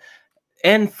incarceration,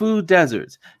 end food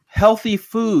deserts, healthy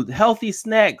food, healthy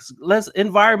snacks, less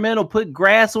environmental, put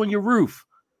grass on your roof.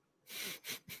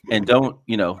 And don't,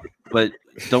 you know, but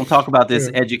don't talk about this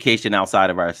education outside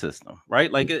of our system,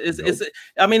 right? Like it's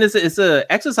an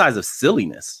exercise of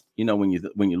silliness, you know, when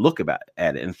you look at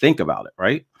it and think about it,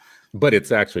 right? But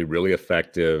it's actually really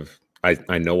effective.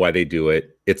 I know why they do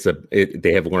it.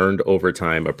 They have learned over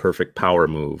time a perfect power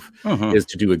move is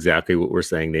to do exactly what we're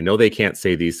saying. They know they can't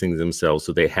say these things themselves,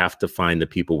 so they have to find the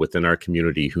people within our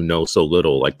community who know so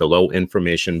little, like the low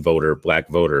information voter, Black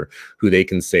voter, who they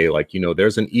can say, like, you know,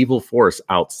 there's an evil force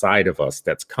outside of us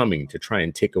that's coming to try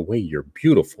and take away your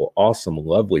beautiful, awesome,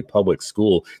 lovely public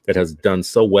school that has done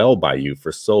so well by you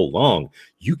for so long.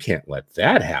 You can't let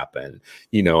that happen,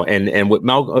 you know. And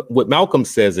what Malcolm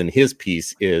says in his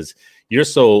piece is, you're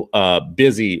so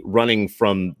busy running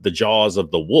from the jaws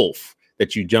of the wolf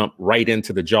that you jump right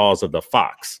into the jaws of the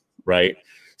fox, right?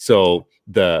 So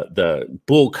the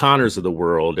Bull Connors of the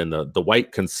world and the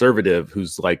white conservative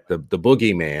who's like the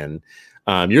boogeyman,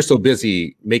 You're so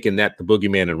busy making that the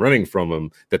boogeyman and running from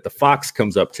him that the fox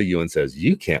comes up to you and says,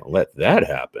 you can't let that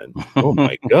happen. Oh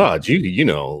my God, you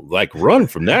know, like run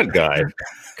from that guy.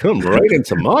 Come right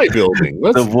into my building.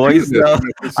 Let's the voice though.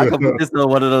 I could put this on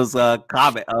one of those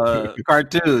comic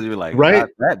cartoons. You're like, right?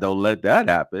 Don't let that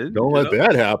happen. Don't let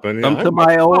that happen. Come to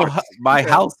my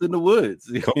house in the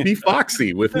woods. Come be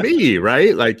foxy with me,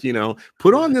 right? Like, you know,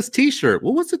 put on this t-shirt.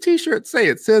 Well, what's the t-shirt say?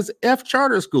 It says F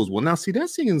charter schools. Well, now see, that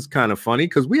seems kind of funny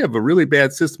because we have a really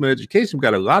bad system of education. We've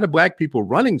got a lot of Black people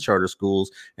running charter schools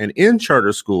and in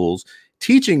charter schools,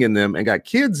 teaching in them and got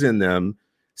kids in them.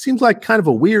 Seems like kind of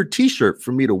a weird t-shirt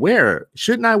for me to wear.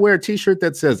 Shouldn't I wear a t-shirt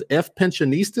that says F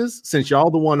pensionistas since y'all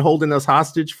the one holding us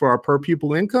hostage for our per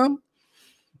pupil income?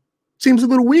 Seems a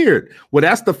little weird. Well,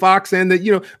 that's the fox and the,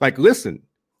 you know, like, listen,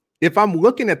 if I'm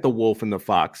looking at the wolf and the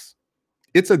fox,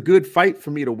 it's a good fight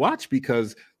for me to watch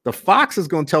because the fox is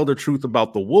going to tell the truth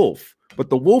about the wolf,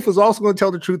 but the wolf is also going to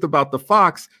tell the truth about the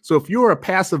fox. So if you're a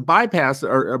passive bypass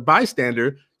or a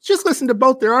bystander, just listen to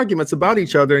both their arguments about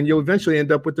each other and you'll eventually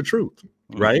end up with the truth,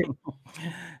 right?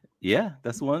 Yeah,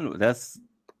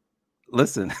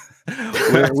 listen.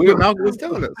 That's what Malcolm was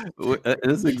telling us.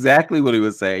 This is exactly what he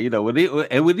was saying. You know, when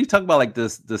he talk about like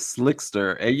this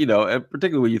slickster, and you know, and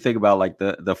particularly when you think about like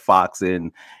the fox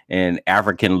in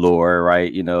African lore,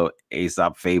 right? You know,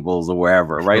 Aesop fables or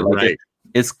wherever, right? Like right.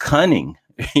 It's cunning,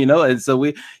 you know, and so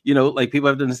we, you know, like people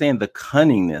have to understand the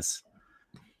cunningness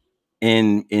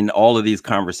in all of these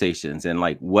conversations and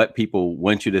like what people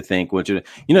want you to think, you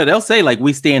know, they'll say like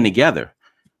we stand together.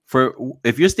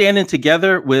 If you're standing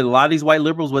together with a lot of these white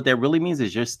liberals, what that really means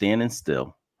is you're standing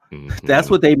still. Mm-hmm.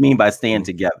 That's what they mean by stand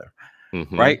together,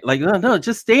 right? Like, no,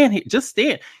 just stand here. Just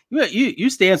stand. You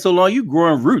stand so long, you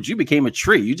growing roots. You became a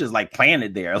tree. You just like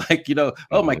planted there. Like, you know,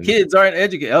 oh, my kids aren't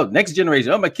educated. Oh, next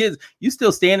generation. Oh, my kids. You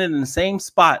still standing in the same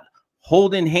spot,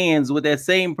 holding hands with that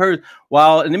same person.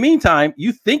 While in the meantime,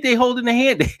 you think they holding the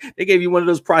hand. They gave you one of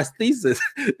those prostheses.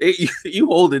 You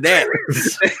holding that.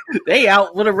 They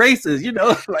out for the races, you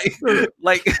know,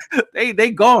 like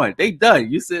they gone. They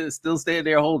done. You still stand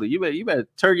there holding. You better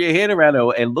turn your head around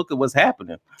and look at what's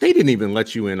happening. They didn't even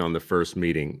let you in on the first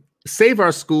meeting. Save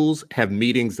Our Schools have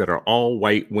meetings that are all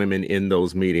white women in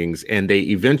those meetings, and they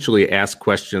eventually ask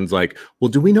questions like, well,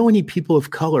 do we know any people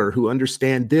of color who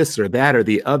understand this or that or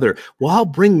the other? Well, I'll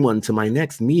bring one to my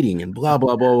next meeting and blah,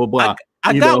 blah, blah, blah, blah.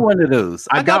 I got one of those.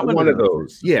 I got one of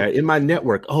those. Yeah, in my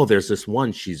network. Oh, there's this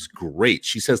one. She's great.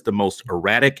 She says the most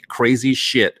erratic, crazy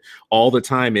shit all the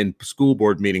time in school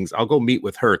board meetings. I'll go meet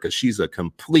with her because she's a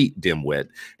complete dimwit,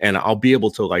 and I'll be able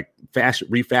to like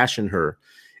refashion her.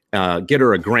 Get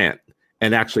her a grant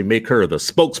and actually make her the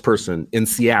spokesperson in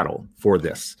Seattle for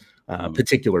this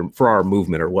particular, for our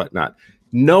movement or whatnot.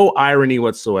 No irony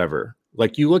whatsoever.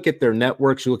 Like you look at their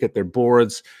networks, you look at their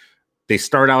boards, they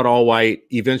start out all white.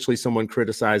 Eventually someone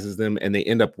criticizes them and they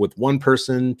end up with one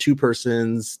person, two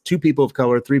persons, two people of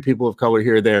color, three people of color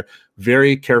here or there,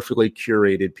 very carefully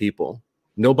curated people.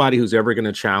 Nobody who's ever going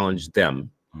to challenge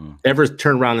them, ever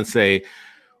turn around and say,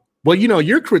 well, you know,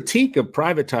 your critique of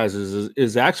privatizers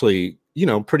is actually, you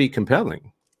know, pretty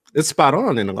compelling. It's spot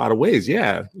on in a lot of ways.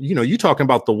 Yeah. You know, you talking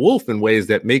about the wolf in ways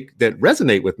that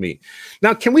resonate with me.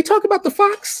 Now, can we talk about the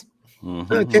fox?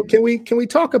 Can we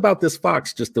talk about this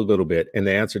fox just a little bit? And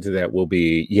the answer to that will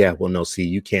be, yeah, well, no, see,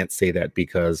 you can't say that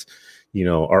because, you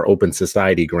know, our Open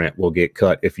Society grant will get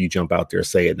cut if you jump out there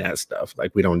saying that stuff.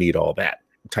 Like, we don't need all that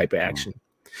type of action.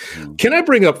 Can I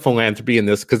bring up philanthropy in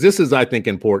this? Because this is, I think,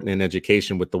 important in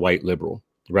education with the white liberal,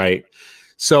 right?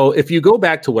 So if you go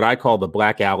back to what I call the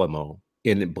Black Alamo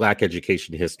in Black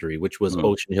education history, which was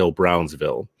Ocean Hill,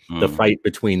 Brownsville, the fight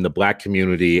between the Black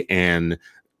community and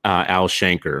Al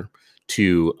Shanker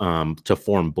to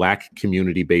form Black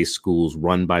community-based schools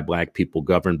run by Black people,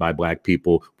 governed by Black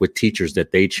people, with teachers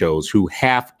that they chose, who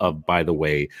half of, by the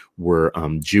way, were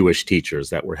Jewish teachers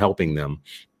that were helping them.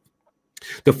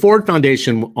 The Ford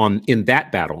Foundation in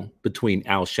that battle between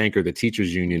Al Shanker, the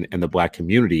teachers union, and the Black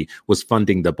community was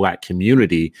funding the Black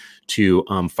community to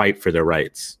fight for their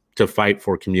rights, to fight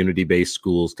for community-based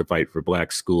schools, to fight for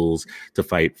Black schools, to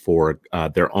fight for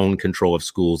their own control of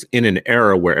schools in an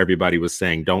era where everybody was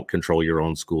saying, don't control your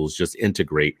own schools, just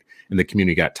integrate. And the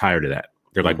community got tired of that.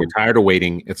 They're like, we're tired of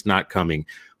waiting. It's not coming.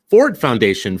 Ford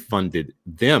Foundation funded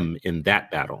them in that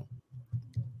battle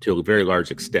to a very large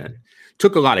extent.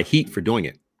 Took a lot of heat for doing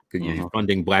it,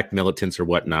 funding Black militants or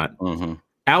whatnot.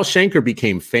 Al Shanker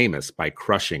became famous by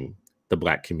crushing the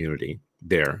Black community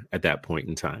there at that point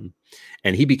in time.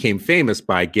 And he became famous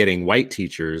by getting white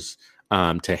teachers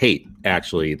to hate,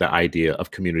 actually, the idea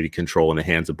of community control in the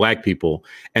hands of Black people.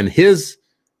 And his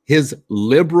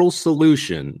liberal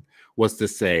solution was to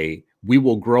say, we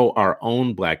will grow our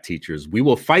own Black teachers. We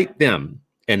will fight them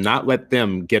and not let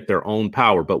them get their own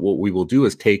power. But what we will do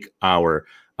is take our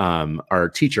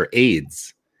teacher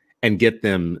aides and get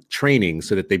them training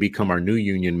so that they become our new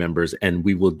union members, and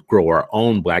we will grow our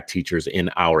own Black teachers in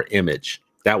our image.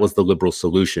 That was the liberal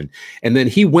solution. And then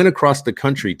he went across the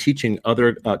country teaching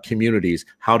other communities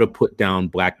how to put down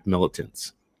Black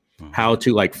militants, how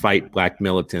to like fight Black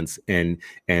militants and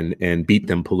beat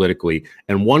them politically.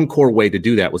 And one core way to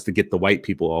do that was to get the white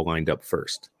people all lined up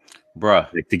first.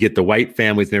 Bruh. Like, to get the white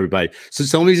families and everybody.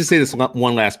 So let me just say this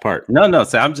one last part. No.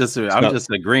 So I'm just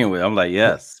agreeing with it. I'm like,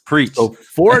 yes, preach. So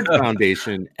Ford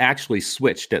Foundation actually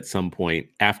switched at some point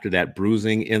after that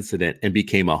bruising incident and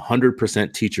became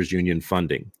 100% teachers union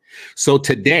funding. So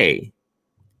today,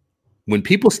 when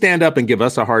people stand up and give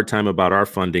us a hard time about our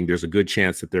funding, there's a good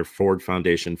chance that they're Ford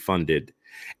Foundation funded.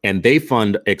 And they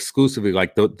fund exclusively,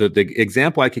 like the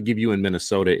example I could give you in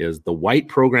Minnesota is the white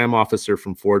program officer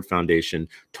from Ford Foundation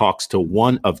talks to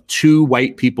one of 2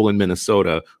 white people in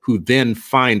Minnesota who then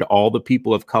find all the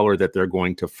people of color that they're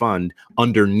going to fund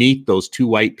underneath those 2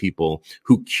 white people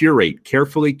who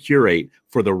carefully curate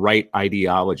for the right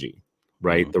ideology,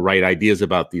 right? The right ideas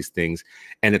about these things.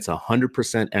 And it's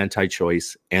 100%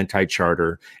 anti-choice,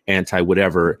 anti-charter,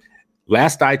 anti-whatever.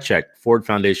 Last I checked, Ford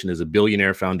Foundation is a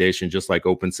billionaire foundation, just like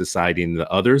Open Society and the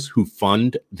others who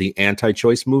fund the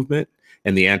anti-choice movement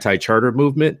and the anti-charter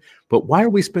movement. But why are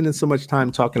we spending so much time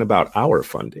talking about our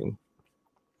funding?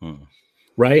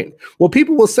 Right? Well,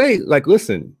 people will say, like,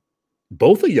 listen,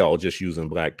 both of y'all just using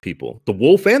Black people. The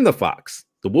wolf and the fox.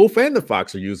 The wolf and the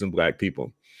fox are using Black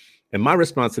people. And my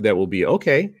response to that will be,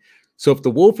 okay, so if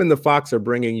the wolf and the fox are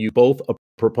bringing you both a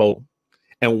proposal,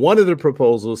 and one of the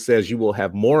proposals says you will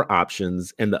have more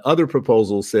options, and the other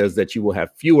proposal says that you will have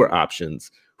fewer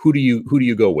options, who do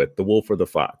you go with, the wolf or the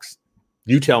fox?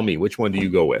 You tell me, which one do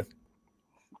you go with?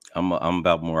 I'm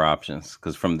about more options,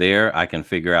 because from there I can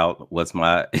figure out what's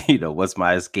my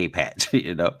escape hatch.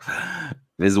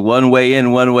 There's one way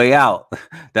in, one way out.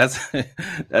 That's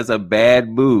a bad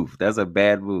move. That's a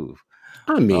bad move.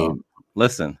 I mean,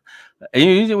 listen.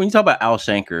 And when you talk about Al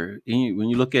Shanker, when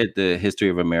you look at the history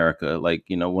of America, like,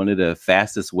 one of the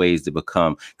fastest ways to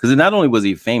become, because not only was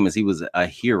he famous, he was a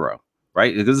hero,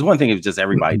 right? Because it's one thing if just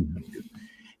everybody,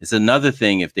 it's another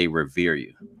thing if they revere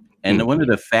you. And one of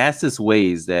the fastest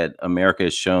ways that America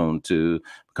has shown to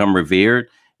become revered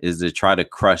is to try to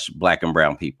crush Black and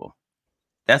brown people.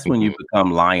 That's when you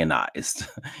become lionized,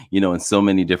 in so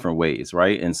many different ways,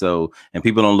 right? And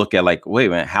people don't look at like, wait a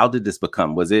minute, how did this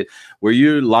become? Were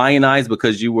you lionized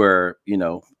because you were,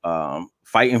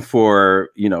 fighting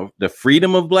for, the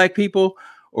freedom of Black people,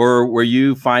 or were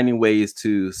you finding ways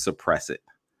to suppress it?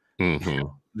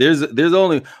 There's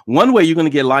only one way you're going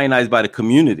to get lionized: by the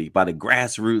community, by the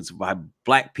grassroots, by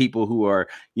Black people who are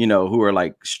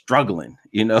like struggling,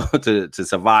 to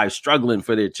survive, struggling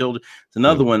for their children. It's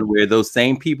another one where those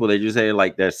same people, they just say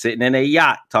like they're sitting in a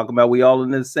yacht talking about we all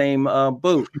in the same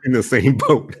boat. In the same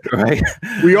boat, right?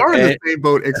 We are in the same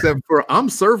boat, except for I'm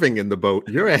serving in the boat.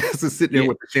 Your ass is sitting there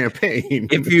with the champagne.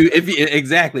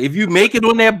 If you make it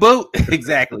on that boat,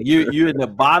 exactly, you're in the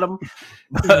bottom,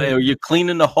 or you're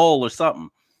cleaning the hull or something.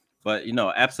 But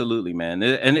absolutely, man.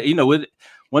 And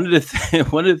one of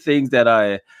the things that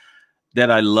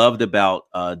I loved about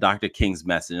Dr. King's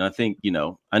message, and I think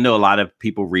I know a lot of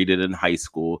people read it in high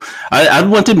school. I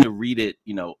want them to read it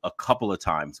a couple of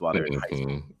times while they're in high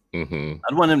school.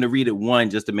 I'd want them to read it one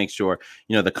just to make sure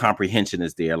the comprehension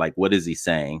is there. Like, what is he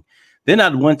saying? Then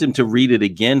I'd want them to read it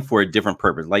again for a different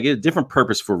purpose, like a different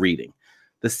purpose for reading.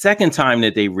 The second time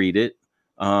that they read it,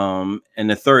 and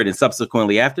the third and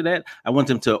subsequently after that, I want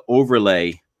them to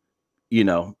overlay,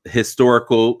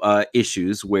 historical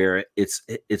issues where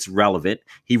it's relevant.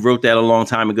 He wrote that a long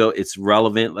time ago. It's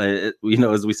relevant.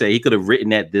 As we say, he could have written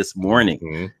that this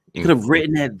morning. He could have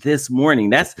written that this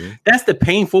morning. That's the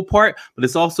painful part, but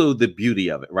it's also the beauty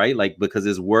of it, right? Like, because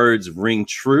his words ring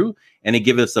true and they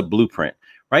give us a blueprint,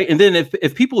 right? And then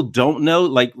if people don't know,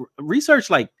 like,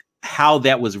 research like how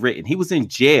that was written. He was in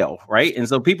jail, right? And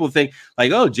so people think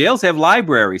like, oh, jails have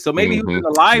libraries, so maybe he was in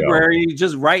the library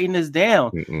just writing this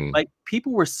down. Like,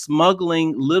 people were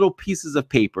smuggling little pieces of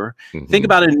paper. Think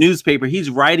about a newspaper. He's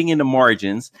writing in the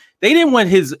margins. They didn't want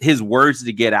his words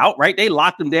to get out, right? They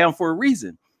locked him down for a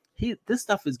reason. This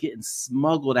stuff is getting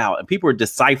smuggled out, and people are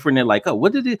deciphering it like, oh,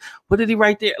 what did he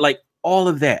write there? Like, all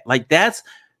of that. Like, that's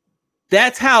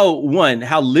how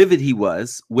livid he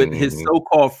was with his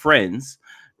so-called friends,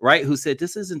 right? Who said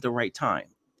this isn't the right time,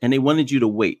 and they wanted you to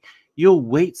wait. You'll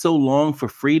wait so long for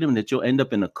freedom that you'll end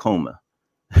up in a coma,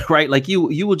 right? Like,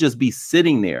 you will just be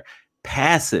sitting there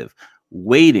passive,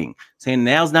 waiting, saying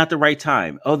now's not the right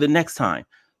time. Oh, the next time,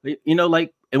 you know,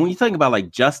 like, and when you think about like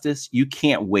justice, you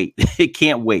can't wait. It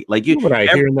can't wait. Like you, what I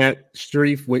hear in that,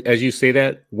 Sharif, as you say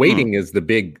that, waiting is the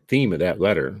big theme of that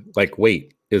letter. Like,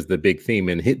 wait is the big theme.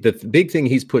 And the big thing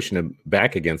he's pushing him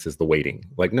back against is the waiting.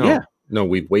 Like, no, no,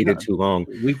 we've waited too long.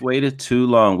 We've waited too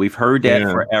long. We've heard that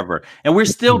forever. And we're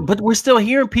still, but we're still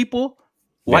hearing people,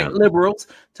 white liberals,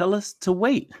 tell us to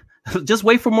wait. Just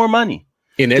wait for more money.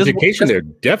 In education, they're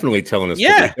definitely telling us.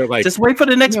 Yeah, like, just wait for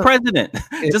the next president.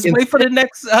 Just wait for the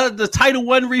next the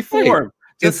Title I reform. Right.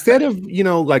 Instead of, you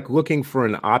know, like looking for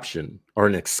an option or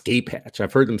an escape hatch.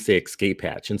 I've heard them say escape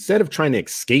hatch. Instead of trying to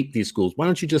escape these schools, why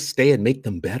don't you just stay and make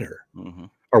them better,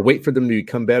 or wait for them to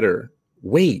become better?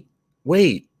 Wait.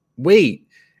 And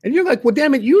you're like, well,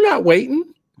 damn it, you're not waiting.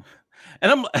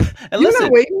 And you're listen,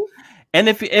 not waiting. And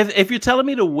if you're telling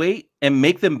me to wait and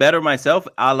make them better myself,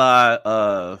 a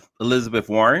la Elizabeth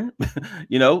Warren,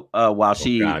 you know, while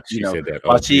she got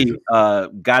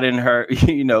in her,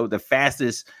 you know, the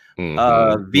fastest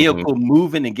vehicle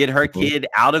moving and get her kid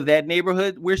out of that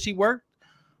neighborhood where she worked,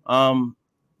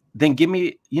 then give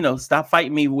me, you know, stop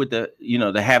fighting me with the, you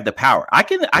know, to have the power. I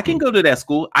can go to that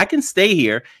school. I can stay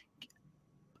here.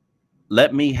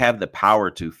 Let me have the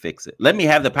power to fix it. Let me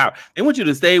have the power. They want you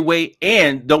to stay, wait,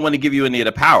 and don't want to give you any of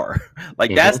the power.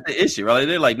 Like, that's the issue, right?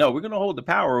 They're like, no, we're going to hold the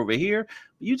power over here.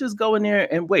 You just go in there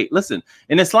and wait. Listen,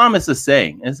 in Islam, it's a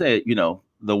saying. It said, you know,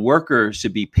 the worker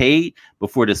should be paid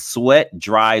before the sweat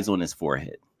dries on his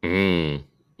forehead. I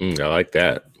like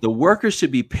that. The worker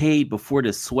should be paid before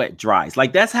the sweat dries.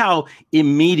 Like, that's how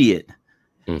immediate.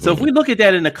 So if we look at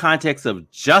that in the context of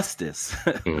justice,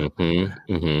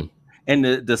 and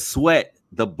the sweat,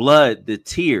 the blood, the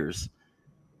tears,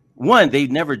 one, they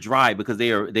never dry because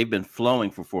they've been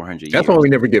flowing for 400 years. That's why we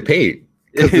never get paid.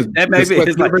 That maybe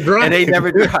it's never dry. And they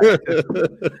never dry.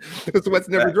 The sweat's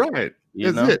never dried.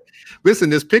 That's it. Listen,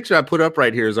 this picture I put up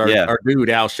right here is our dude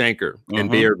Al Shanker and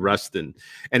Bayard Rustin.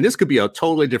 And this could be a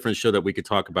totally different show that we could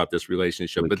talk about this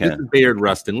relationship. This is Bayard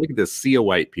Rustin. Look at this sea of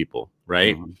white people,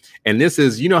 right? And this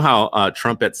is, you know how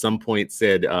Trump at some point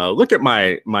said, look at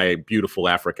my beautiful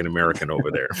African American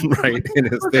over there, right? In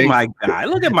his look at my guy.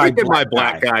 Look at my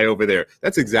black guy over there.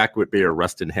 That's exactly what Bayard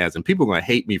Rustin has. And people are going to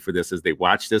hate me for this as they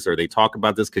watch this or they talk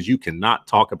about this, because you cannot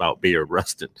talk about Bayard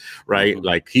Rustin, right?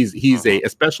 Like he's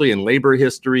especially in labor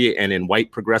history and in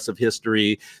white progressive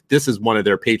history, this is one of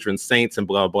their patron saints and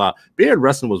blah, blah. Bayard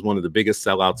Rustin was one of the biggest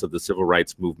sellouts of the civil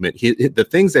rights movement. The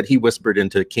things that he whispered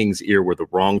into King's ear were the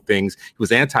wrong things. He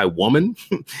was anti-woman,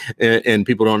 and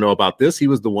people don't know about this. He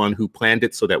was the one who planned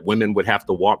it so that women would have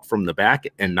to walk from the back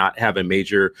and not have a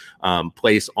major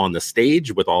place on the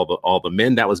stage with all the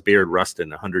men. That was Bayard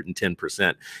Rustin,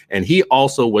 110%. And he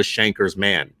also was Shanker's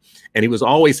man. And he was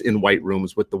always in white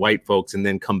rooms with the white folks and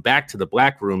then come back to the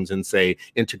black rooms and say,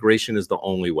 integration is the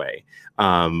only way.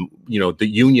 You know, the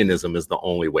unionism is the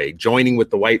only way. Joining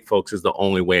with the white folks is the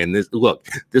only way. And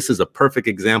this is a perfect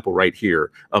example right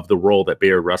here of the role that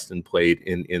Bayard Rustin played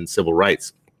in civil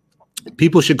rights.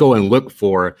 People should go and look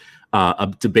for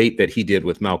a debate that he did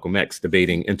with Malcolm X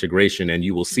debating integration, and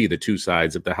you will see the two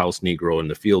sides of the House Negro and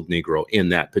the Field Negro in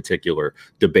that particular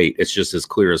debate. It's just as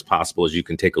clear as possible as you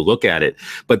can take a look at it.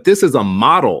 But this is a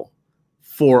model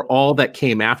for all that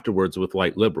came afterwards with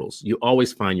white liberals. You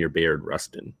always find your Bayard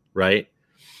Rustin, right?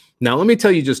 Now, let me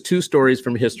tell you just two stories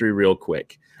from history real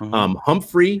quick.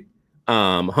 Humphrey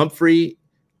and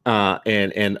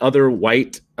other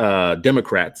white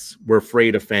Democrats were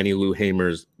afraid of Fannie Lou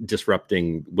Hamer's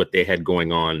disrupting what they had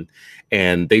going on,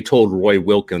 and they told Roy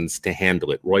Wilkins to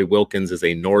handle it. Roy Wilkins is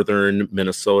a northern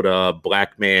Minnesota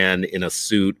black man in a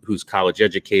suit who's college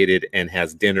educated and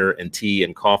has dinner and tea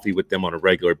and coffee with them on a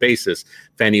regular basis.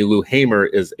 Fannie Lou Hamer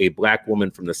is a black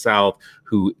woman from the South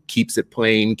who keeps it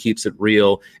plain, keeps it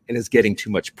real, and is getting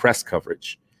too much press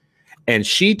coverage. And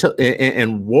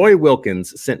and Roy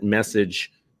Wilkins sent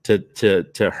message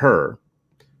to her.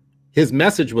 His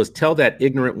message was, tell that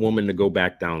ignorant woman to go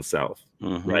back down south,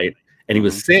 right? And he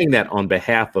was saying that on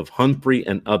behalf of Humphrey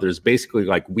and others, basically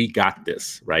like, we got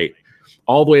this, right?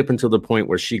 All the way up until the point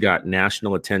where she got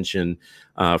national attention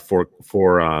for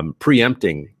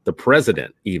preempting the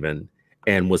president even,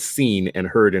 and was seen and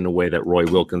heard in a way that Roy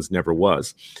Wilkins never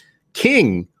was.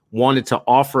 King wanted to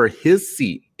offer his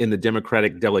seat in the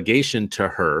Democratic delegation to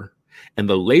her, and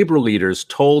the labor leaders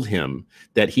told him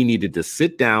that he needed to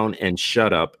sit down and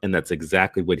shut up, and that's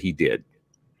exactly what he did,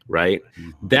 right?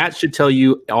 That should tell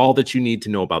you all that you need to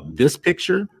know about this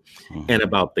picture and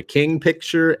about the King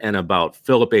picture and about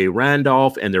Philip A.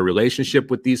 Randolph and their relationship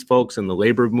with these folks and the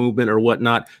labor movement or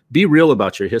whatnot. Be real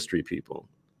about your history, people.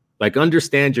 Like,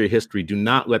 understand your history. Do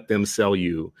not let them sell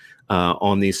you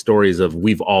on these stories of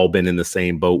we've all been in the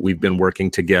same boat. We've been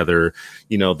working together,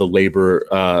 you know, the labor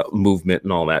movement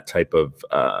and all that type of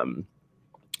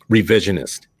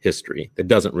revisionist history that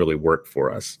doesn't really work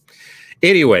for us.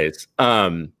 Anyways,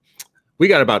 we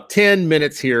got about 10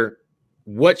 minutes here.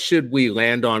 What should we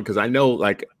land on? Because I know,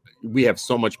 like, we have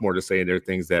so much more to say, and there are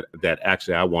things that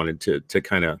actually I wanted to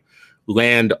kind of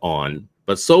land on.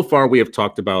 But so far, we have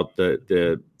talked about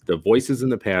the voices in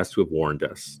the past who have warned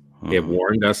us. They have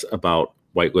warned us about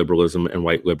white liberalism and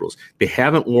white liberals. They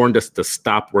haven't warned us to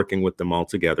stop working with them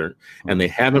altogether, and they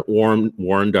haven't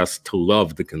warned us to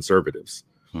love the conservatives.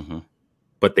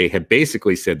 But they have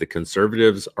basically said the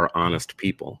conservatives are honest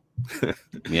people.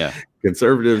 Yeah.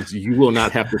 Conservatives, you will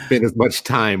not have to spend as much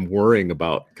time worrying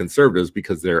about conservatives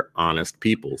because they're honest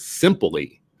people,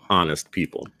 simply honest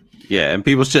people. Yeah, and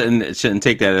people shouldn't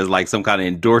take that as like some kind of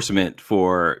endorsement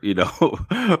for, you know,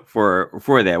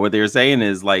 for that. What they're saying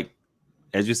is, like,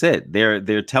 as you said,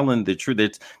 they're telling the truth.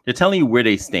 They're telling you where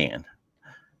they stand.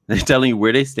 They're telling you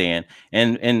where they stand.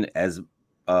 And as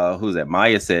who's that?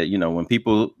 Maya said, you know, when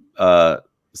people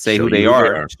say who they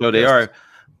are, so they are,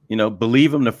 you know,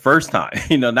 believe them the first time,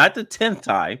 you know, not the 10th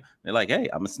time. They're like, hey,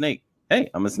 I'm a snake. Hey,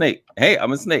 I'm a snake. Hey,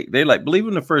 I'm a snake. They like believe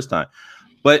them the first time.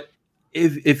 But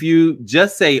if you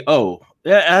just say, oh,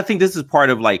 I think this is part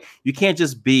of, like, you can't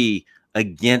just be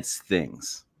against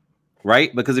things,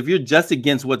 right? Because if you're just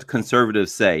against what the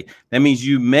conservatives say, that means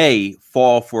you may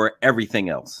fall for everything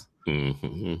else.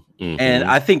 And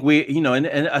I think we, you know,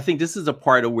 and I think this is a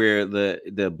part of where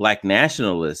the Black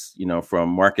nationalists, you know, from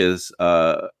Marcus,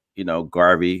 you know,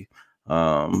 Garvey,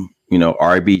 you know,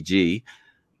 RBG,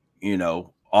 you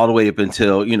know, all the way up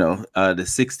until, you know, the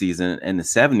 60s and the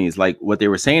 70s, like, what they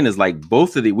were saying is, like,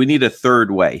 both of we need a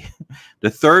third way. The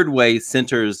third way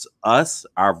centers us,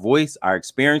 our voice, our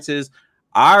experiences,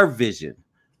 our vision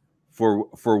for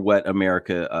what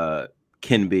America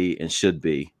can be and should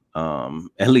be.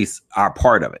 At least our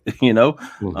part of it, you know.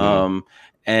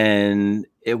 And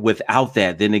without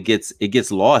that, then it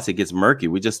gets lost, it gets murky.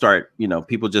 We just start, you know,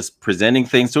 people just presenting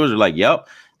things to us. They're like, yep,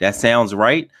 that sounds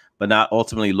right, but not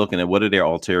ultimately looking at what are their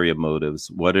ulterior motives,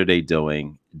 what are they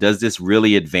doing, does this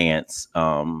really advance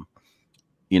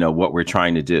you know, what we're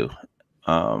trying to do,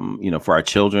 you know, for our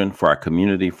children, for our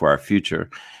community, for our future.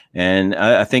 And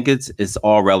I think it's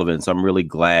all relevant. So I'm really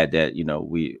glad that, you know,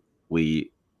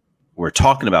 we're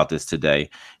talking about this today,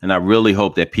 and I really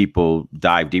hope that people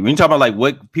dive deep. When you talk about, like,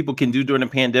 what people can do during the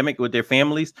pandemic with their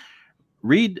families,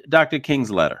 read Dr.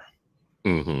 King's letter.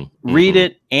 Read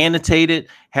it, annotate it,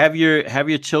 have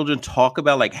your children talk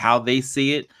about, like, how they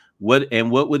see it. What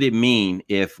would it mean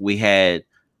if we had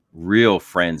real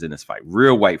friends in this fight,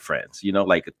 real white friends, you know,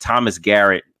 like Thomas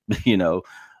Garrett, you know,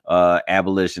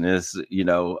 abolitionists, you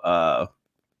know,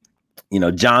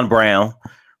 John Brown.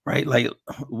 Right. Like,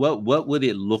 what would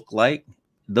it look like?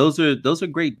 Those are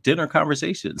great dinner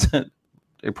conversations.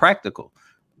 They're practical.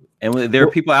 And there are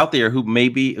people out there who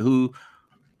maybe who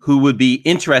would be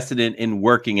interested in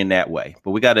working in that way.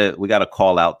 But we gotta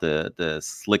call out the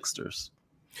slicksters.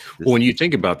 Well, when you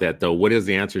think about that, though, what is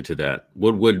the answer to that?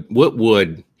 What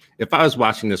would if I was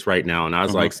watching this right now and I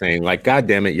was like saying, like, God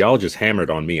damn it, y'all just hammered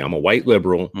on me. I'm a white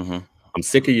liberal. I'm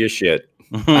sick of your shit.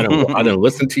 I don't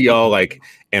listen to y'all, like,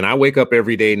 and I wake up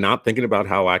every day not thinking about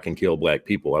how I can kill Black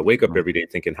people. I wake up every day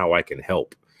thinking how I can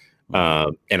help.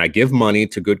 And I give money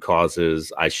to good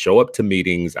causes. I show up to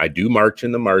meetings. I do march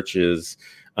in the marches.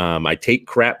 I take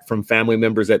crap from family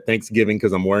members at Thanksgiving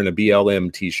because I'm wearing a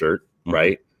BLM t-shirt,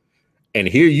 right? And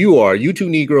here you are, you two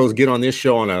Negroes get on this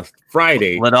show on a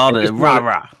Friday with all this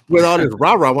rah-rah. With all this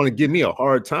rah-rah, want to give me a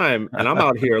hard time. And I'm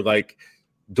out here, like,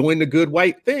 doing the good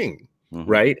white thing.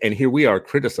 Right. And here we are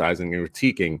criticizing and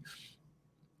critiquing.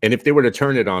 And if they were to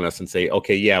turn it on us and say,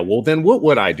 OK, yeah, well, then what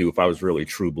would I do if I was really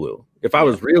true blue? If I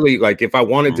was really, like, if I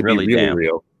wanted to really be really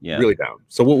real, really down.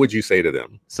 So what would you say to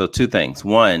them? So 2 things.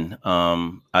 One,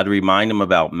 I'd remind them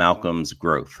about Malcolm's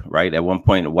growth. Right. At one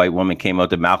point, a white woman came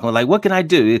up to Malcolm, like, what can I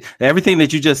do? Everything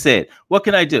that you just said. What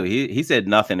can I do? He said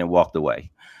nothing and walked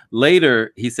away.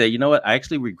 Later, he said, you know what? I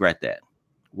actually regret that.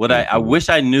 I wish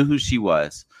I knew who she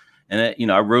was. And, you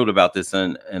know, I wrote about this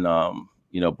and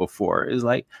you know, before. It's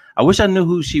like, I wish I knew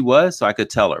who she was so I could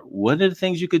tell her. One of the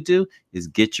things you could do is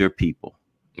get your people.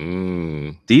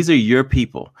 These are your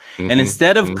people. And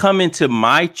instead of coming to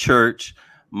my church,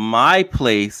 my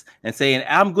place, and saying,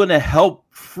 I'm going to help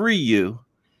free you,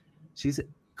 she said,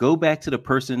 go back to the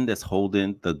person that's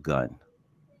holding the gun.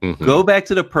 Go back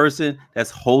to the person that's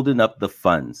holding up the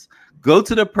funds. Go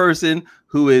to the person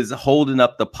who is holding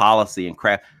up the policy and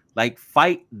crap. Like,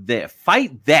 fight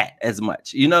that as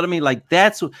much. You know what I mean? Like,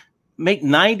 that's what make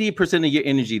 90% of your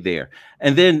energy there.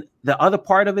 And then the other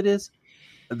part of it is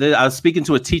I was speaking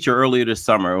to a teacher earlier this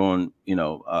summer on,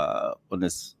 on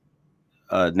this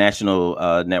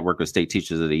National Network of State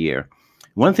Teachers of the Year.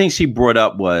 One thing she brought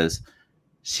up was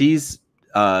she's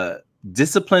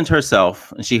disciplined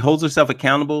herself, and she holds herself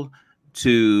accountable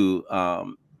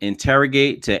to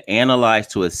interrogate, to analyze,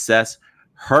 to assess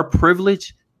her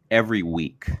privilege every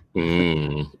week.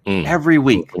 Every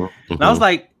week. And I was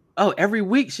like, oh, every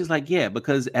week? She's like, yeah,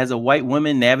 because as a white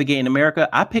woman navigating America,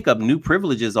 I pick up new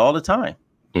privileges all the time.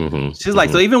 She's like,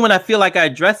 so even when I feel like I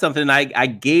addressed something, I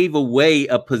gave away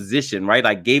a position, right?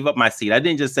 I gave up my seat. I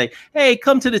didn't just say, hey,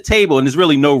 come to the table, and there's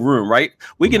really no room, right?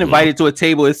 We get invited to a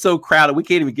table. It's so crowded. We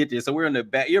can't even get there. So we're in the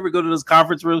back. You ever go to those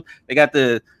conference rooms? They got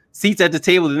the seats at the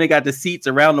table, and they got the seats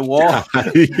around the wall.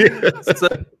 So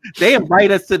they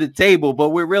invite us to the table,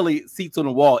 but we're really seats on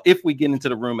the wall if we get into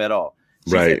the room at all.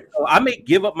 She said, so I may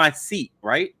give up my seat,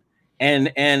 right? And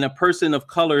a person of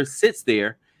color sits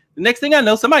there. The next thing I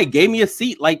know, somebody gave me a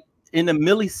seat like in a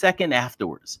millisecond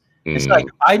afterwards. It's like,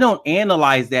 if I don't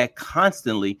analyze that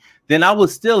constantly, then I will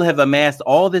still have amassed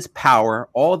all this power,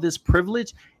 all this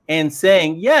privilege, and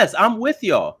saying, yes, I'm with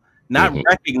y'all, not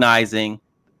recognizing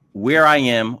where I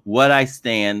am, what I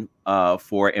stand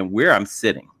for, and where I'm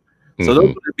sitting. So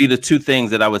those would be the two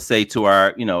things that I would say to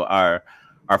our,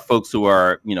 our folks who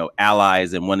are,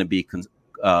 allies and want to be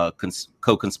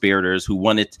co-conspirators, who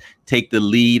want to take the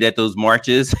lead at those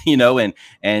marches,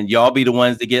 and y'all be the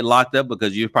ones that get locked up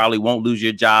because you probably won't lose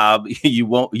your job.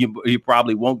 You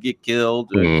probably won't get killed.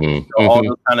 Or, all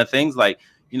those kind of things. Like,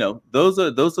 those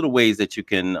are the ways that you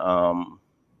can,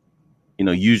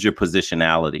 use your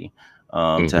positionality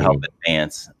to help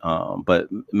advance. But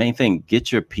main thing,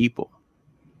 get your people.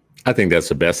 I think that's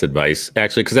the best advice,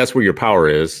 actually, because that's where your power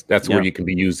is. That's where you can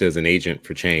be used as an agent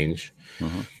for change.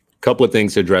 Couple of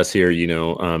things to address here.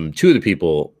 Two of the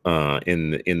people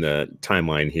in the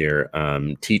timeline here,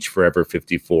 Teach Forever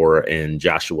 54 and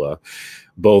Joshua,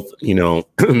 both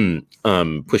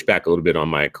push back a little bit on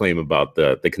my claim about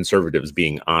the conservatives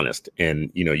being honest. And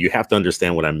you have to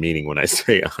understand what I'm meaning when I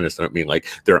say honest. I don't mean like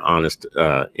they're honest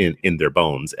in their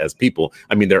bones as people.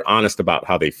 I mean they're honest about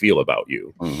how they feel about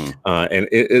you. And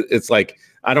it's like,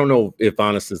 I don't know if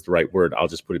honest is the right word. I'll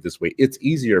just put it this way. It's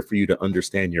easier for you to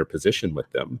understand your position with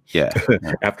them.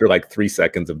 After like 3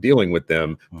 seconds of dealing with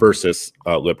them versus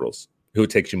liberals, who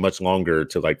it takes you much longer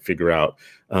to like figure out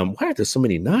why are there so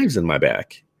many knives in my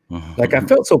back? Like I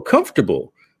felt so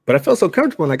comfortable, but I felt so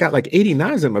comfortable and I got like 80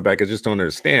 knives in my back. I just don't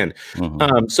understand.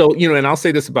 So, and I'll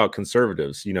say this about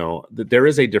conservatives, there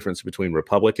is a difference between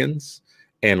Republicans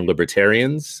and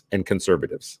libertarians and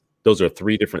conservatives. Those are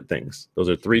three different things. Those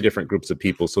are three different groups of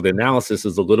people. So the analysis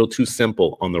is a little too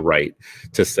simple on the right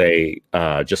to say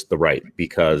just the right,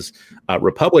 because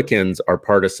Republicans are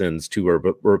partisans to a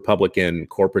Republican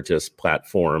corporatist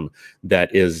platform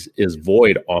that is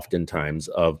void oftentimes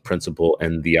of principle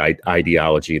and the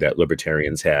ideology that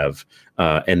libertarians have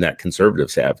and that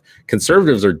conservatives have.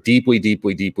 Conservatives are deeply,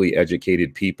 deeply, deeply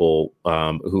educated people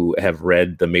who have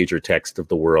read the major text of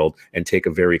the world and take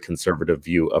a very conservative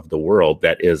view of the world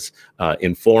that is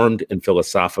informed and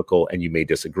philosophical, and you may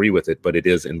disagree with it, but it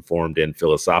is informed and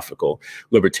philosophical.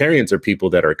 Libertarians are people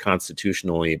that are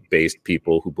constitutionally based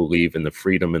people who believe in the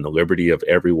freedom and the liberty of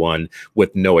everyone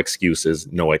with no excuses,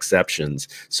 no exceptions.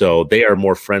 So they are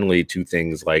more friendly to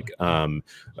things like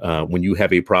when you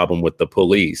have a problem with the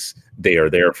police, they are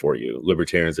there for you.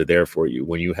 Libertarians are there for you.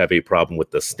 When you have a problem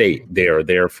with the state, they are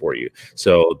there for you.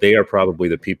 So they are probably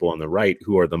the people on the right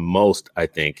who are the most, I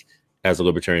think, as a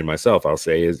libertarian myself, I'll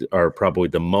say, are probably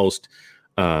the most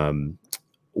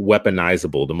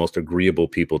weaponizable, the most agreeable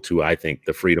people to, I think,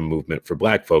 the freedom movement for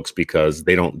Black folks, because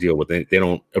they don't deal with it. They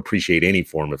don't appreciate any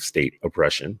form of state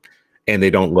oppression, and they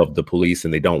don't love the police,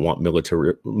 and they don't want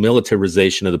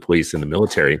militarization of the police and the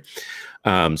military.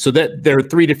 So that there are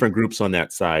three different groups on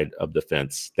that side of the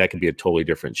fence. That could be a totally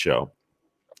different show.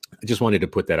 I just wanted to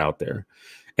put that out there.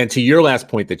 And to your last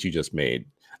point that you just made,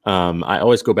 I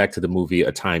always go back to the movie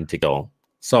A Time to Kill.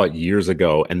 Saw it years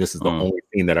ago, and this is the only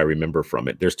scene that I remember from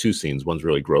it. There's two scenes. One's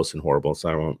really gross and horrible, so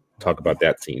I won't talk about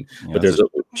that scene. Yeah, but there's a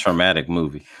traumatic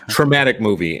movie. Traumatic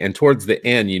movie. And towards the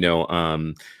end,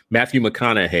 Matthew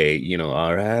McConaughey,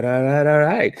 all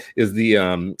right, is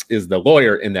the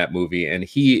lawyer in that movie, and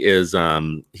he is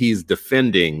he's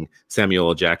defending Samuel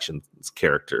L. Jackson's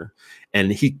character,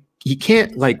 and he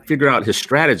can't like figure out his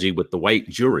strategy with the white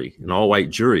jury, an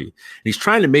all-white jury. And he's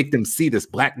trying to make them see this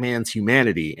Black man's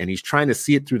humanity, and he's trying to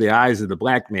see it through the eyes of the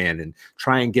Black man and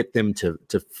try and get them to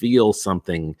feel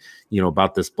something,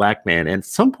 about this Black man. And at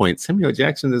some point, Samuel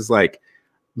Jackson is like,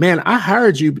 man, I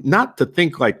hired you not to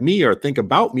think like me or think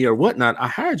about me or whatnot. I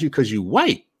hired you because you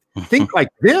white. Think like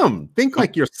them. Think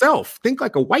like yourself. Think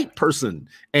like a white person,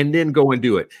 and then go and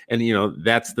do it. And you know,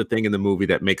 that's the thing in the movie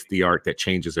that makes the arc that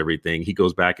changes everything. He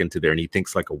goes back into there and he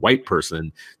thinks like a white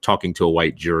person talking to a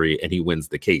white jury, and he wins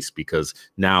the case because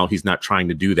now he's not trying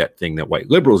to do that thing that white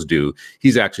liberals do.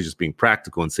 He's actually just being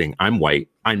practical and saying, I'm white.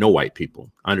 I know white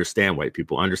people. I understand white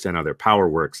people. I understand how their power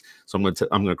works. So I'm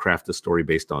going to craft a story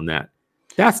based on that.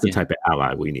 That's the type of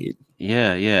ally we need.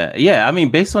 Yeah. I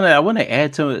mean, based on that, I want to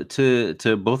add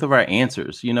to both of our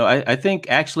answers. You know, I think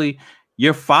actually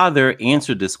your father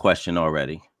answered this question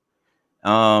already.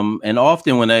 And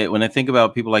often when I think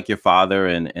about people like your father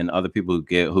and other people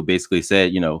who basically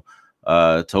said, you know,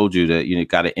 told you that, you know,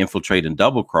 got to infiltrate and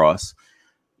double cross.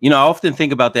 You know, I often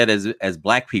think about that as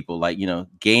Black people, like, you know,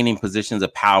 gaining positions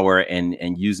of power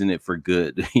and using it for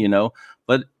good, you know,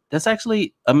 but that's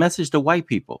actually a message to white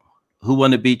people who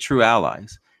want to be true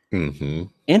allies.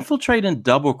 Infiltrate and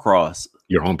double cross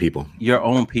your own people.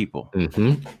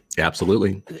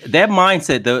 Absolutely. That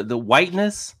mindset, the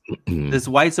whiteness, this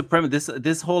white supremacy,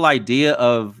 this whole idea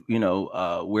of, you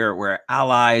know, we're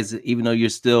allies, even though you're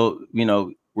still, you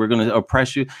know, we're going to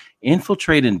oppress you.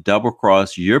 Infiltrate and double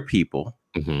cross your people.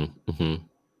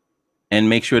 And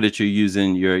make sure that you're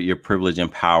using your privilege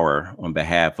and power on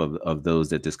behalf of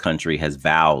those that this country has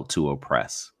vowed to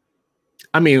oppress.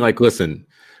 I mean, like, listen,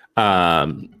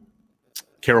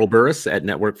 Carol Burris at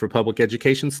Network for Public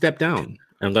Education stepped down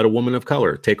and let a woman of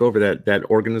color take over that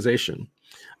organization.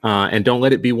 And don't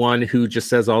let it be one who just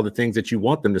says all the things that you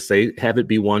want them to say. Have it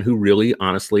be one who really,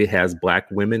 honestly has Black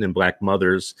women and Black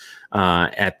mothers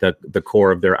at the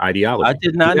core of their ideology. I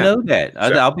did not know that.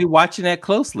 Sure. I'll be watching that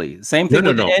closely. Same thing.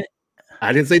 No.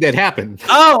 I didn't say that happened.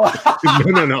 Oh,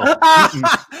 no. I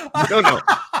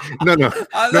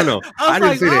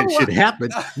didn't say that shit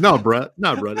happened. No, bro.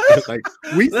 Like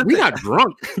we got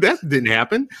drunk. That didn't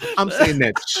happen. I'm saying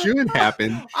that should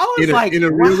happen in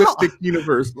a realistic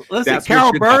universe. Listen,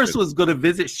 Carol Burris was going to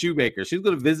visit Shoemaker. She's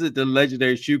going to visit the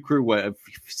legendary shoe crew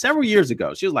several years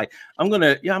ago. She was like, I'm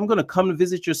gonna come to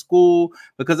visit your school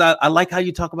because I like how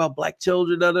you talk about Black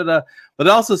children. But it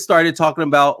also started talking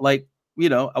about, like, you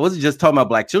know, I wasn't just talking about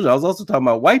Black children. I was also talking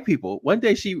about white people. One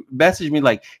day she messaged me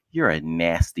like, you're a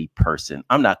nasty person.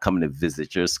 I'm not coming to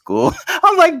visit your school.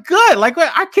 I'm like, good. Like,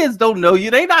 our kids don't know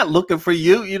you. They not looking for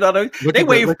you. You know what I mean? They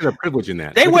waiting for the privilege in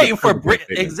that. They waiting for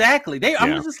Britney. Exactly.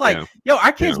 I'm just like, yo,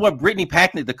 our kids want Brittany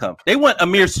Packnett to come. They want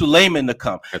Amir Suleiman to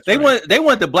come. They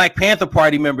want the Black Panther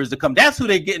Party members to come. That's who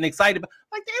they're getting excited about.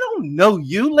 Like, they don't know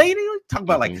you, lady. Talk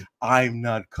about like, I'm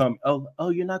not coming. Oh,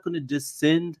 you're not going to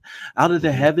descend out of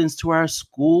the heavens to our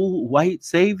school, white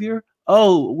savior?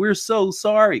 Oh, we're so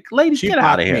sorry. Ladies, get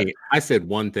out of here. I said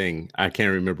one thing. I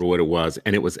can't remember what it was.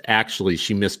 And it was actually,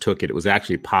 she mistook it. It was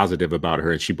actually positive about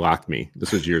her. And she blocked me.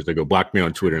 This was years ago, blocked me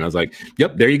on Twitter. And I was like,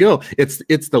 yep, there you go. It's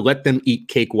the let them eat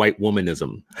cake white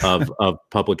womanism of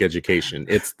public education.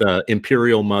 It's the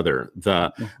imperial mother,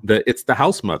 it's the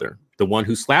house mother, the one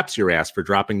who slaps your ass for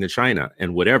dropping the china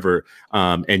and whatever.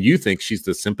 And you think she's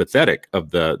the sympathetic of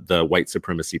the white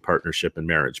supremacy partnership and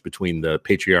marriage between the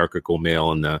patriarchal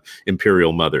male and the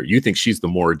imperial mother. You think she's the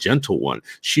more gentle one.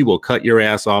 She will cut your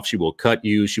ass off. She will cut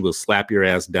you. She will slap your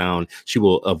ass down. She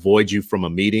will avoid you from a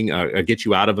meeting, get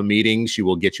you out of a meeting. She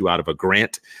will get you out of a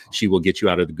grant. She will get you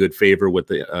out of the good favor with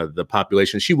the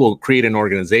population. She will create an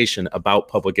organization about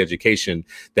public education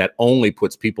that only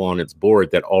puts people on its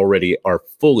board that already are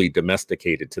fully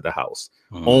domesticated to the house.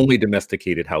 Only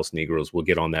domesticated house Negroes will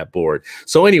get on that board.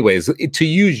 So anyways, to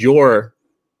use your,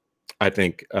 I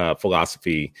think,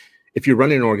 philosophy, if you're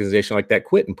running an organization like that,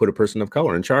 quit and put a person of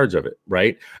color in charge of it,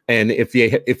 right? And if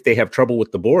they have trouble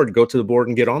with the board, go to the board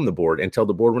and get on the board and tell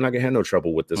the board, we're not gonna have no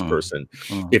trouble with this person.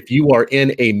 If you are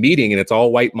in a meeting and it's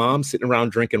all white moms sitting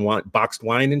around drinking boxed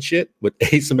wine and shit with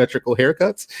asymmetrical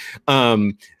haircuts,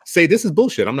 say, this is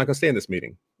bullshit. I'm not gonna stay in this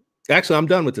meeting. Actually, I'm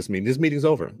done with this meeting. This meeting's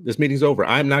over. This meeting's over.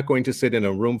 I'm not going to sit in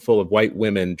a room full of white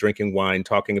women drinking wine,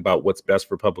 talking about what's best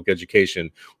for public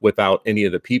education without any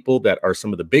of the people that are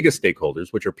some of the biggest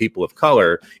stakeholders, which are people of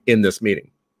color in this meeting,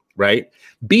 right?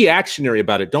 Be actionary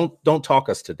about it. Don't talk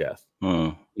us to death.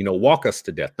 You know, walk us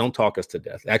to death. Don't talk us to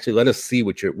death. Actually, let us see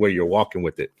where you're walking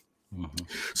with it.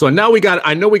 So now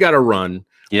I know we got to run.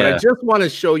 Yeah. But I just want to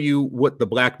show you what the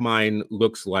Black mind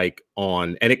looks like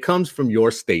and it comes from your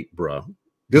state, bro.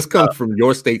 This comes from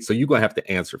your state, so you're going to have to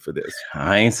answer for this.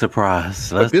 I ain't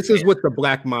surprised. But this is what the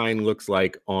Black mind looks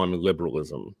like on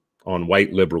liberalism, on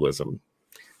white liberalism.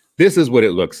 This is what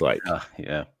it looks like.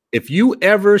 Yeah. If you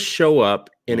ever show up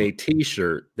in a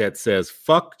T-shirt that says,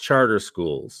 fuck charter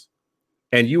schools,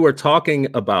 And you are talking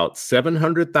about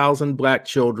 700,000 Black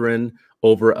children,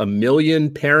 over 1 million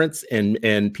parents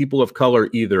and people of color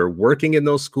either working in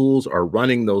those schools or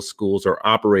running those schools or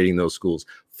operating those schools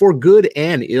for good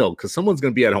and ill. Because someone's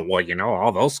going to be at home, well, you know,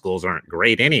 all those schools aren't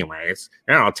great anyways.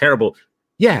 They're all terrible.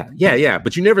 Yeah.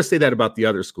 But you never say that about the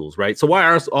other schools, right? So why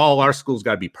are all our schools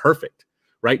got to be perfect,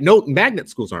 right? No, magnet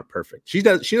schools aren't perfect. She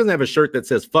doesn't have a shirt that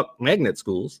says "fuck magnet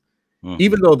schools,"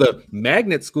 even though the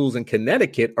magnet schools in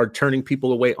Connecticut are turning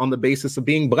people away on the basis of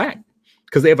being Black,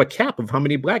 because they have a cap of how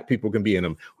many Black people can be in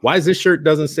them. Why is this shirt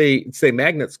doesn't say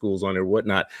magnet schools on it or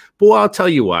whatnot? But I'll tell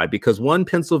you why. Because one,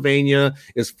 Pennsylvania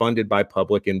is funded by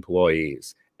public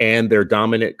employees and their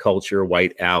dominant culture,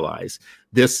 white allies.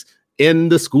 This in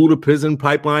the school to prison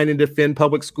pipeline and defend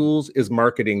public schools is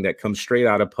marketing that comes straight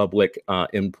out of public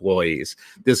employees.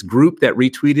 This group that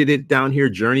retweeted it down here,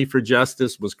 Journey for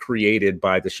Justice, was created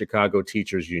by the Chicago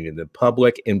Teachers Union, the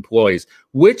public employees,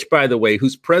 which, by the way,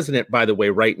 whose president, by the way,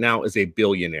 right now is a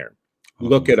billionaire.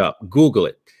 Look it up, Google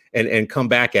it, and come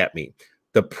back at me.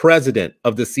 The president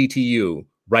of the CTU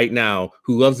right now,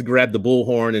 who loves to grab the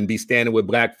bullhorn and be standing with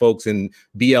Black folks in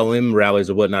BLM rallies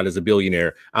or whatnot, is a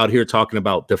billionaire out here talking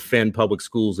about defend public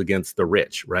schools against the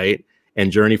rich, right? And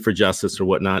Journey for Justice or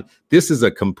whatnot. This is a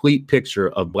complete picture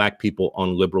of Black people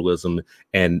on liberalism.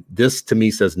 And this to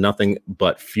me says nothing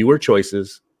but fewer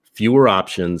choices, fewer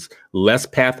options, less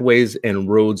pathways and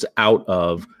roads out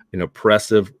of an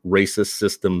oppressive racist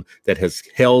system that has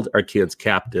held our kids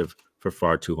captive for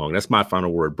far too long. That's my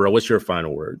final word. Bro, what's your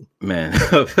final word? Man,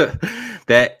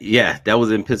 that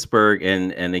was in Pittsburgh.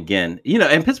 And again, you know,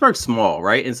 and Pittsburgh's small,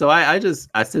 right? And so I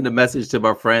sent a message to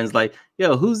my friends like,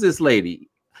 yo, who's this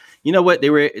lady? You know what?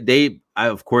 I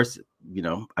of course, you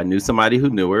know, I knew somebody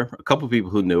who knew her, a couple of people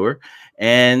who knew her.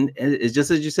 And it's just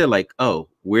as you said, like, oh,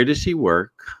 where does she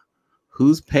work?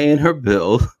 Who's paying her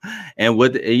bill? And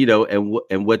what, you know,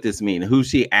 and what this means, who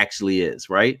she actually is,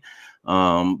 right?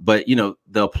 But you know,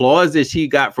 the applause that she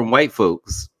got from white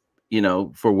folks, you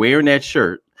know, for wearing that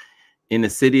shirt in a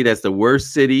city that's the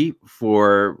worst city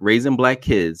for raising Black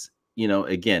kids, you know,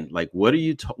 again, like, what are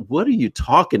you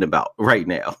talking about right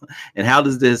now? And how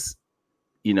does this,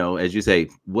 you know, as you say,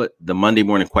 what the Monday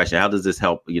morning question, how does this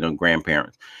help, you know,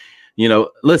 grandparents? You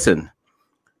know, listen,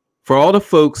 for all the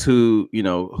folks who, you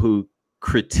know, who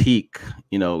critique,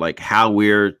 you know, like how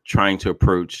we're trying to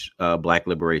approach Black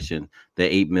liberation, the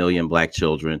 8 million Black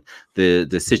children, the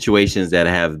situations that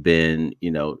have been,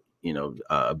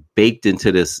 baked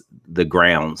into the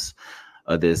grounds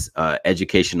of this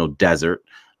educational desert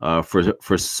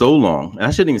for so long. And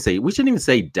we shouldn't even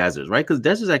say deserts, right? Because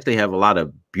deserts actually have a lot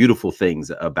of beautiful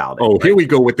things about it. Oh, right? Here we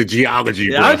go with the geology.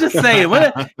 Yeah, I was just saying,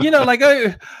 but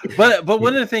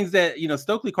one of the things that, you know,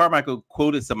 Stokely Carmichael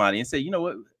quoted somebody and said, you know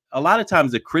what, a lot of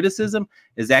times the criticism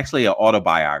is actually an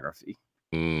autobiography.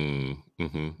 And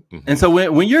so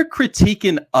when you're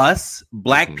critiquing us,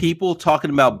 Black people,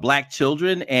 talking about Black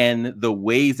children and the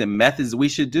ways and methods we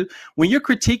should do, when you're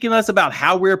critiquing us about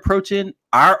how we're approaching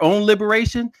our own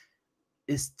liberation,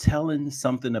 it's telling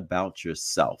something about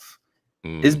yourself.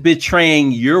 It's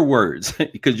betraying your words,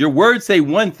 because your words say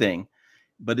one thing,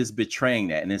 but it's betraying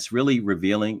that. And it's really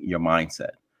revealing your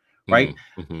mindset. Right.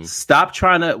 Stop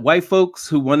trying to, white folks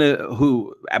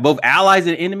who both allies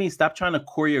and enemies, stop trying to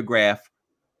choreograph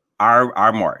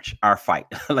our march, our fight.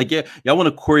 Like, y'all want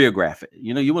to choreograph it.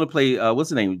 You know, you want to play, what's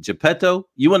the name? Geppetto.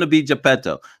 You want to be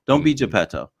Geppetto. Don't be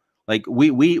Geppetto. Like,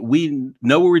 we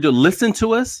know what we're doing. Listen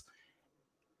to us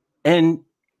and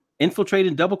infiltrate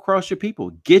and double cross your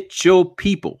people. Get your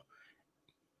people.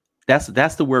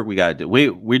 That's the work we got to do.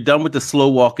 We're done with the slow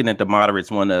walking that the moderates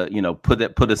want to, you know, put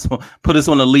us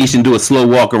on a leash and do a slow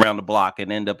walk around the block and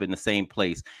end up in the same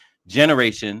place,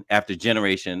 generation after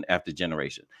generation after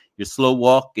generation. Your slow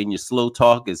walk and your slow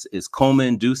talk is coma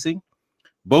inducing,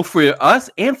 both for us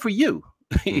and for you,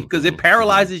 because it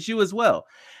paralyzes you as well.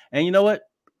 And you know what?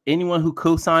 Anyone who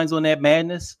co-signs on that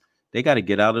madness, they got to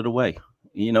get out of the way.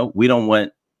 You know, we don't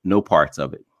want no parts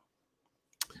of it.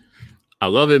 I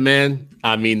love it, man.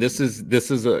 I mean, this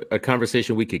is a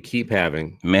conversation we could keep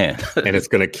having, man. And it's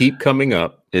going to keep coming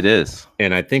up. It is.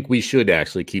 And I think we should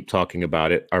actually keep talking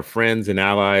about it. Our friends and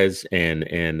allies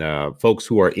and folks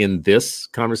who are in this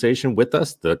conversation with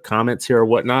us, the comments here or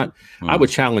whatnot, I would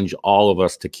challenge all of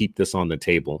us to keep this on the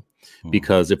table.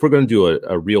 Because if we're going to do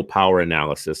a real power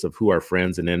analysis of who our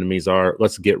friends and enemies are,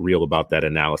 let's get real about that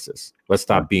analysis. Let's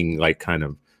stop being like kind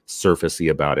of surfacey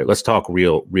about it. Let's talk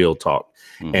real talk.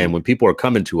 And when people are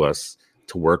coming to us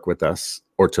to work with us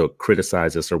or to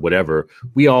criticize us or whatever,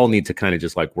 we all need to kind of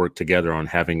just like work together on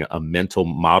having a mental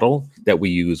model that we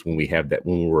use when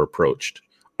we're approached,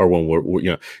 or when we're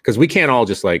you know, because we can't all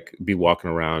just like be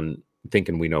walking around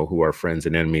thinking we know who our friends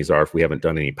and enemies are if we haven't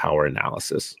done any power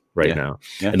analysis right now.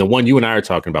 Yeah. And the one you and I are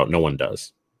talking about, no one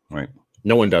does. Right.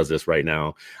 No one does this right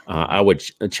now. I would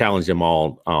challenge them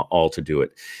all to do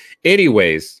it.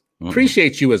 Anyways,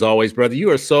 appreciate you as always, brother.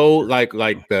 You are so like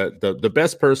the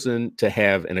best person to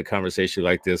have in a conversation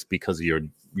like this because of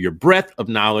your breadth of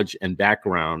knowledge and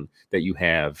background that you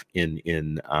have in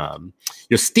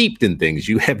you're steeped in things.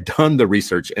 You have done the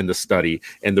research and the study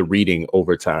and the reading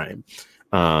over time.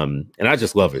 And I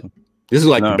just love it. This is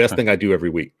like the best thing I do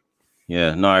every week.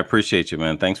 Yeah, no, I appreciate you,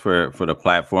 man. Thanks for the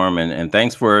platform and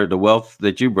thanks for the wealth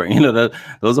that you bring. You know,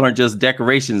 those aren't just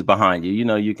decorations behind you. You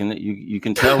know, you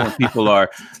can tell when people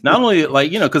are not only like,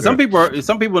 you know, because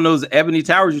some people knows Ebony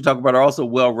Towers you talk about are also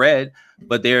well read,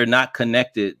 but they're not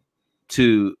connected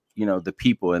to, you know, the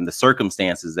people and the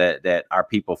circumstances that our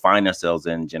people find themselves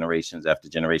in generations after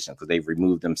generation because they've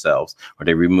removed themselves or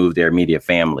they removed their immediate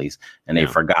families and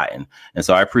they've forgotten. And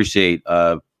so I appreciate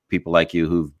people like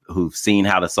you who've seen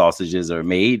how the sausages are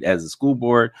made as a school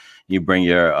board. You bring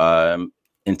your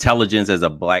intelligence as a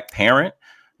Black parent,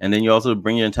 and then you also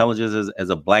bring your intelligence as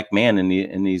a Black man in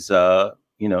these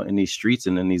you know, in these streets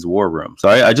and in these war rooms. So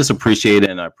I just appreciate it,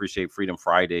 and I appreciate Freedom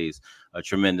Fridays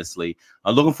tremendously.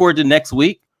 I'm looking forward to next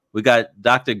week. We got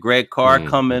Dr. Greg Carr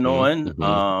coming on.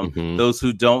 Those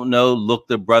who don't know, look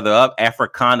the brother up,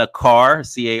 Africana Carr,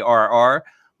 C-A-R-R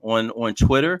on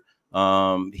Twitter.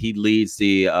 He leads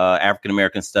the African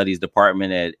American Studies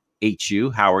Department at HU,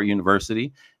 Howard University,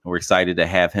 and we're excited to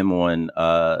have him on,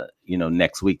 you know,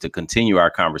 next week to continue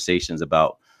our conversations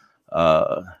about,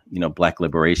 you know, Black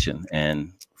liberation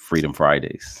and Freedom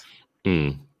Fridays.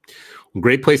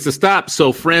 Great place to stop.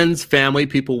 So, friends, family,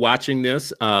 people watching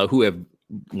this, who have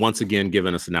once again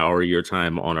given us an hour of your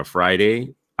time on a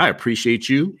Friday. I appreciate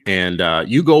you, and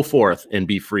you go forth and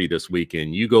be free this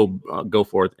weekend. You go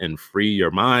forth and free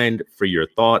your mind, free your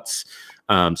thoughts,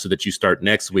 so that you start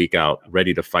next week out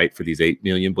ready to fight for these 8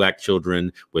 million Black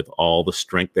children with all the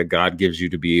strength that God gives you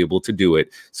to be able to do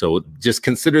it. So just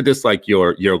consider this like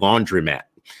your laundromat.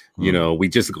 You know, we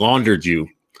just laundered you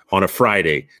on a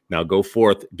Friday. Now go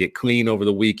forth, get clean over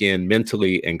the weekend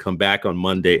mentally, and come back on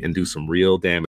Monday and do some real damage.